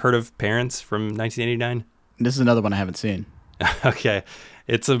 have you heard of Parents from 1989? This is another one I haven't seen. Okay.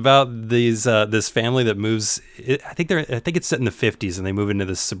 It's about this family that moves, I think it's set in the 50s, and they move into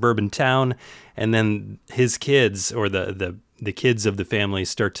this suburban town, and then his kids, or the kids of the family,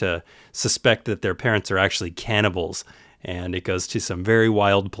 start to suspect that their parents are actually cannibals, and it goes to some very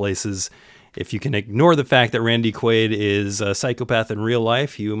wild places. If you can ignore the fact that Randy Quaid is a psychopath in real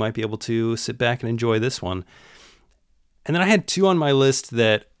life, you might be able to sit back and enjoy this one. And then I had two on my list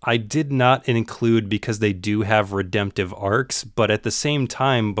that I did not include because they do have redemptive arcs, but at the same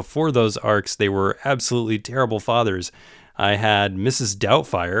time, before those arcs, they were absolutely terrible fathers. I had Mrs.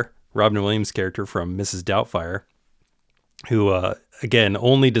 Doubtfire, Robin Williams' character from Mrs. Doubtfire, who, again,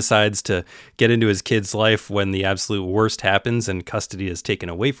 only decides to get into his kid's life when the absolute worst happens and custody is taken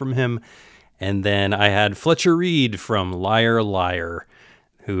away from him. And then I had Fletcher Reed from Liar Liar,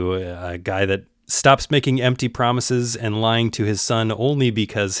 who a guy that stops making empty promises and lying to his son only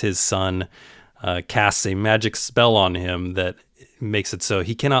because his son casts a magic spell on him that makes it so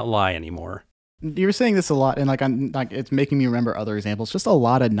he cannot lie anymore. You were saying this a lot, and it's making me remember other examples. Just a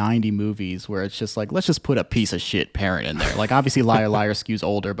lot of 90 movies where it's just like, let's just put a piece of shit parent in there. Like, obviously, Liar Liar skews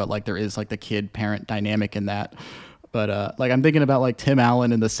older, but like there is like the kid parent dynamic in that. But like I'm thinking about like Tim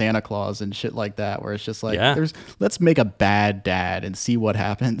Allen and the Santa Claus and shit like that, where it's just like, let's make a bad dad and see what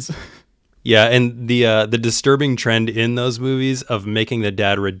happens. Yeah, and the disturbing trend in those movies of making the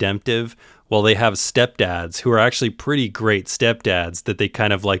dad redemptive, well, they have stepdads who are actually pretty great stepdads that they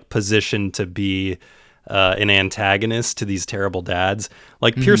kind of like position to be an antagonist to these terrible dads.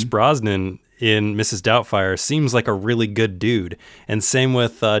 Like Pierce Brosnan in Mrs. Doubtfire seems like a really good dude, and same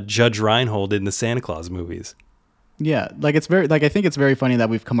with Judge Reinhold in the Santa Claus movies. Yeah, like it's very like I think it's very funny that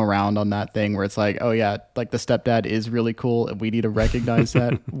we've come around on that thing where it's like, oh yeah, like the stepdad is really cool and we need to recognize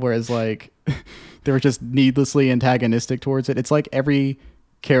that. Whereas like they were just needlessly antagonistic towards it. It's like every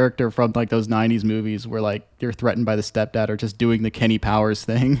character from like those 90s movies where like you're threatened by the stepdad or just doing the Kenny Powers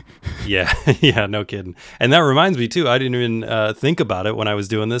thing. Yeah, no kidding. And that reminds me too, I didn't even think about it when I was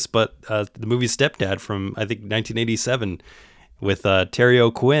doing this, but the movie Stepdad from I think 1987 with Terry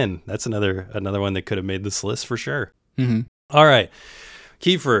O'Quinn. That's another one that could have made this list for sure. All right.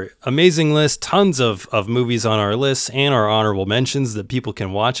 Keifer, amazing list. Tons of movies on our list and our honorable mentions that people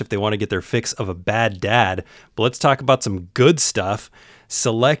can watch if they want to get their fix of a bad dad. But let's talk about some good stuff.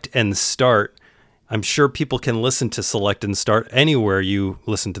 Select and Start. I'm sure people can listen to Select and Start anywhere you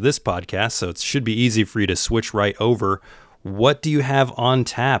listen to this podcast, so it should be easy for you to switch right over. what do you have on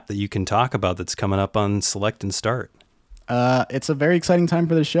tap that you can talk about that's coming up on Select and Start? It's a very exciting time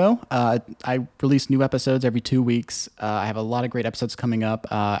for the show. I release new episodes every 2 weeks. I have a lot of great episodes coming up.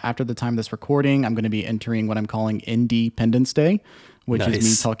 After the time of this recording, I'm going to be entering what I'm calling Independence Day, which is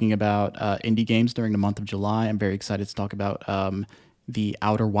me talking about indie games during the month of July. I'm very excited to talk about The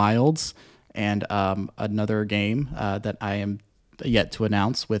Outer Wilds and another game that I am yet to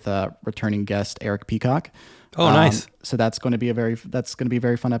announce with returning guest Eric Peacock. Oh, nice. So that's going to be a very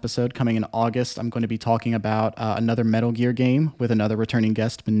fun episode. Coming in August, I'm going to be talking about another Metal Gear game with another returning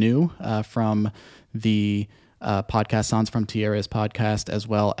guest, Manu, from the podcast Sans Frontieres podcast, as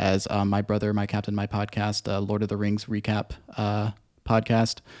well as My Brother, My Captain, My Podcast, Lord of the Rings recap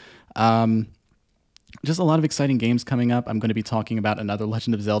podcast. Just a lot of exciting games coming up. I'm going to be talking about another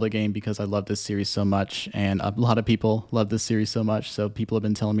Legend of Zelda game because I love this series so much, and a lot of people love this series so much. So people have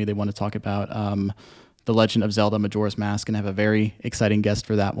been telling me they want to talk about The Legend of Zelda Majora's Mask, and have a very exciting guest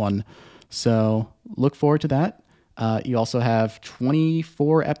for that one. So look forward to that. You also have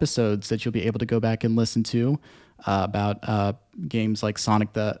 24 episodes that you'll be able to go back and listen to about games like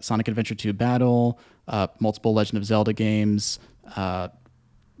Sonic Adventure 2 Battle, multiple Legend of Zelda games,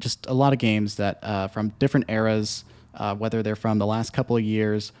 just a lot of games that from different eras, whether they're from the last couple of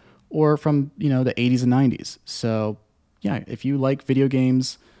years or from the 80s and 90s. So yeah, if you like video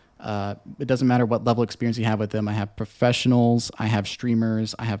games, it doesn't matter what level of experience you have with them. I have professionals, I have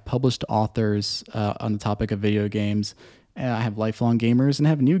streamers, I have published authors on the topic of video games. I have lifelong gamers and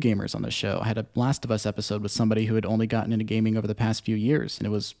have new gamers on the show. I had a Last of Us episode with somebody who had only gotten into gaming over the past few years, and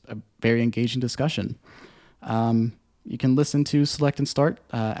it was a very engaging discussion. You can listen to Select and Start,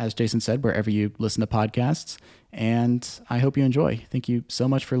 as Jason said, wherever you listen to podcasts. And I hope you enjoy. Thank you so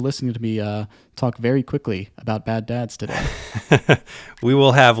much for listening to me talk very quickly about bad dads today. We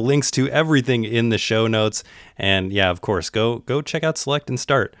will have links to everything in the show notes. And yeah, of course, go check out Select and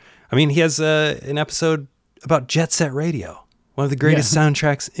Start. I mean, he has an episode about Jet Set Radio, one of the greatest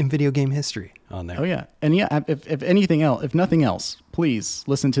soundtracks in video game history on there. Oh, yeah. And yeah, if anything else, if nothing else, please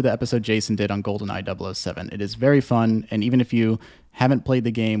listen to the episode Jason did on GoldenEye 007. It is very fun. And even if you haven't played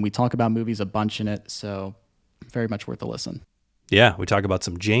the game, we talk about movies a bunch in it. So very much worth a listen. Yeah, we talk about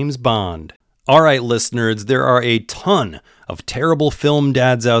some James Bond. All right, listeners, there are a ton of terrible film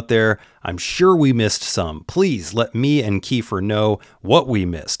dads out there. I'm sure we missed some. Please let me and Keifer know what we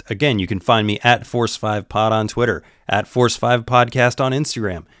missed. Again, you can find me at Force5Pod on Twitter, at Force5Podcast on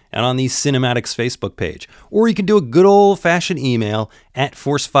Instagram, and on the Cinematics Facebook page. Or you can do a good old-fashioned email at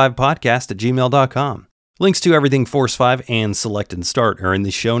force5podcast@gmail.com. Links to everything Force 5 and Select and Start are in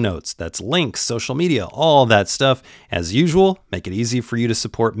the show notes. That's links, social media, all that stuff. As usual, make it easy for you to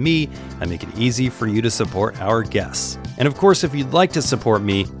support me and make it easy for you to support our guests. And of course, if you'd like to support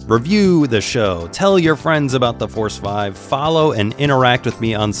me, review the show, tell your friends about the Force 5, follow and interact with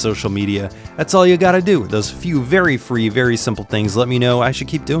me on social media. That's all you gotta do. Those few very free, very simple things let me know I should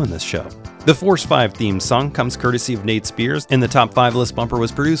keep doing this show. The Force 5 theme song comes courtesy of Nate Spears, and the Top 5 List bumper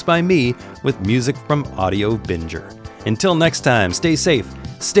was produced by me with music from Audio Binger. Until next time, stay safe,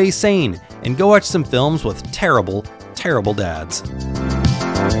 stay sane, and go watch some films with terrible, terrible dads.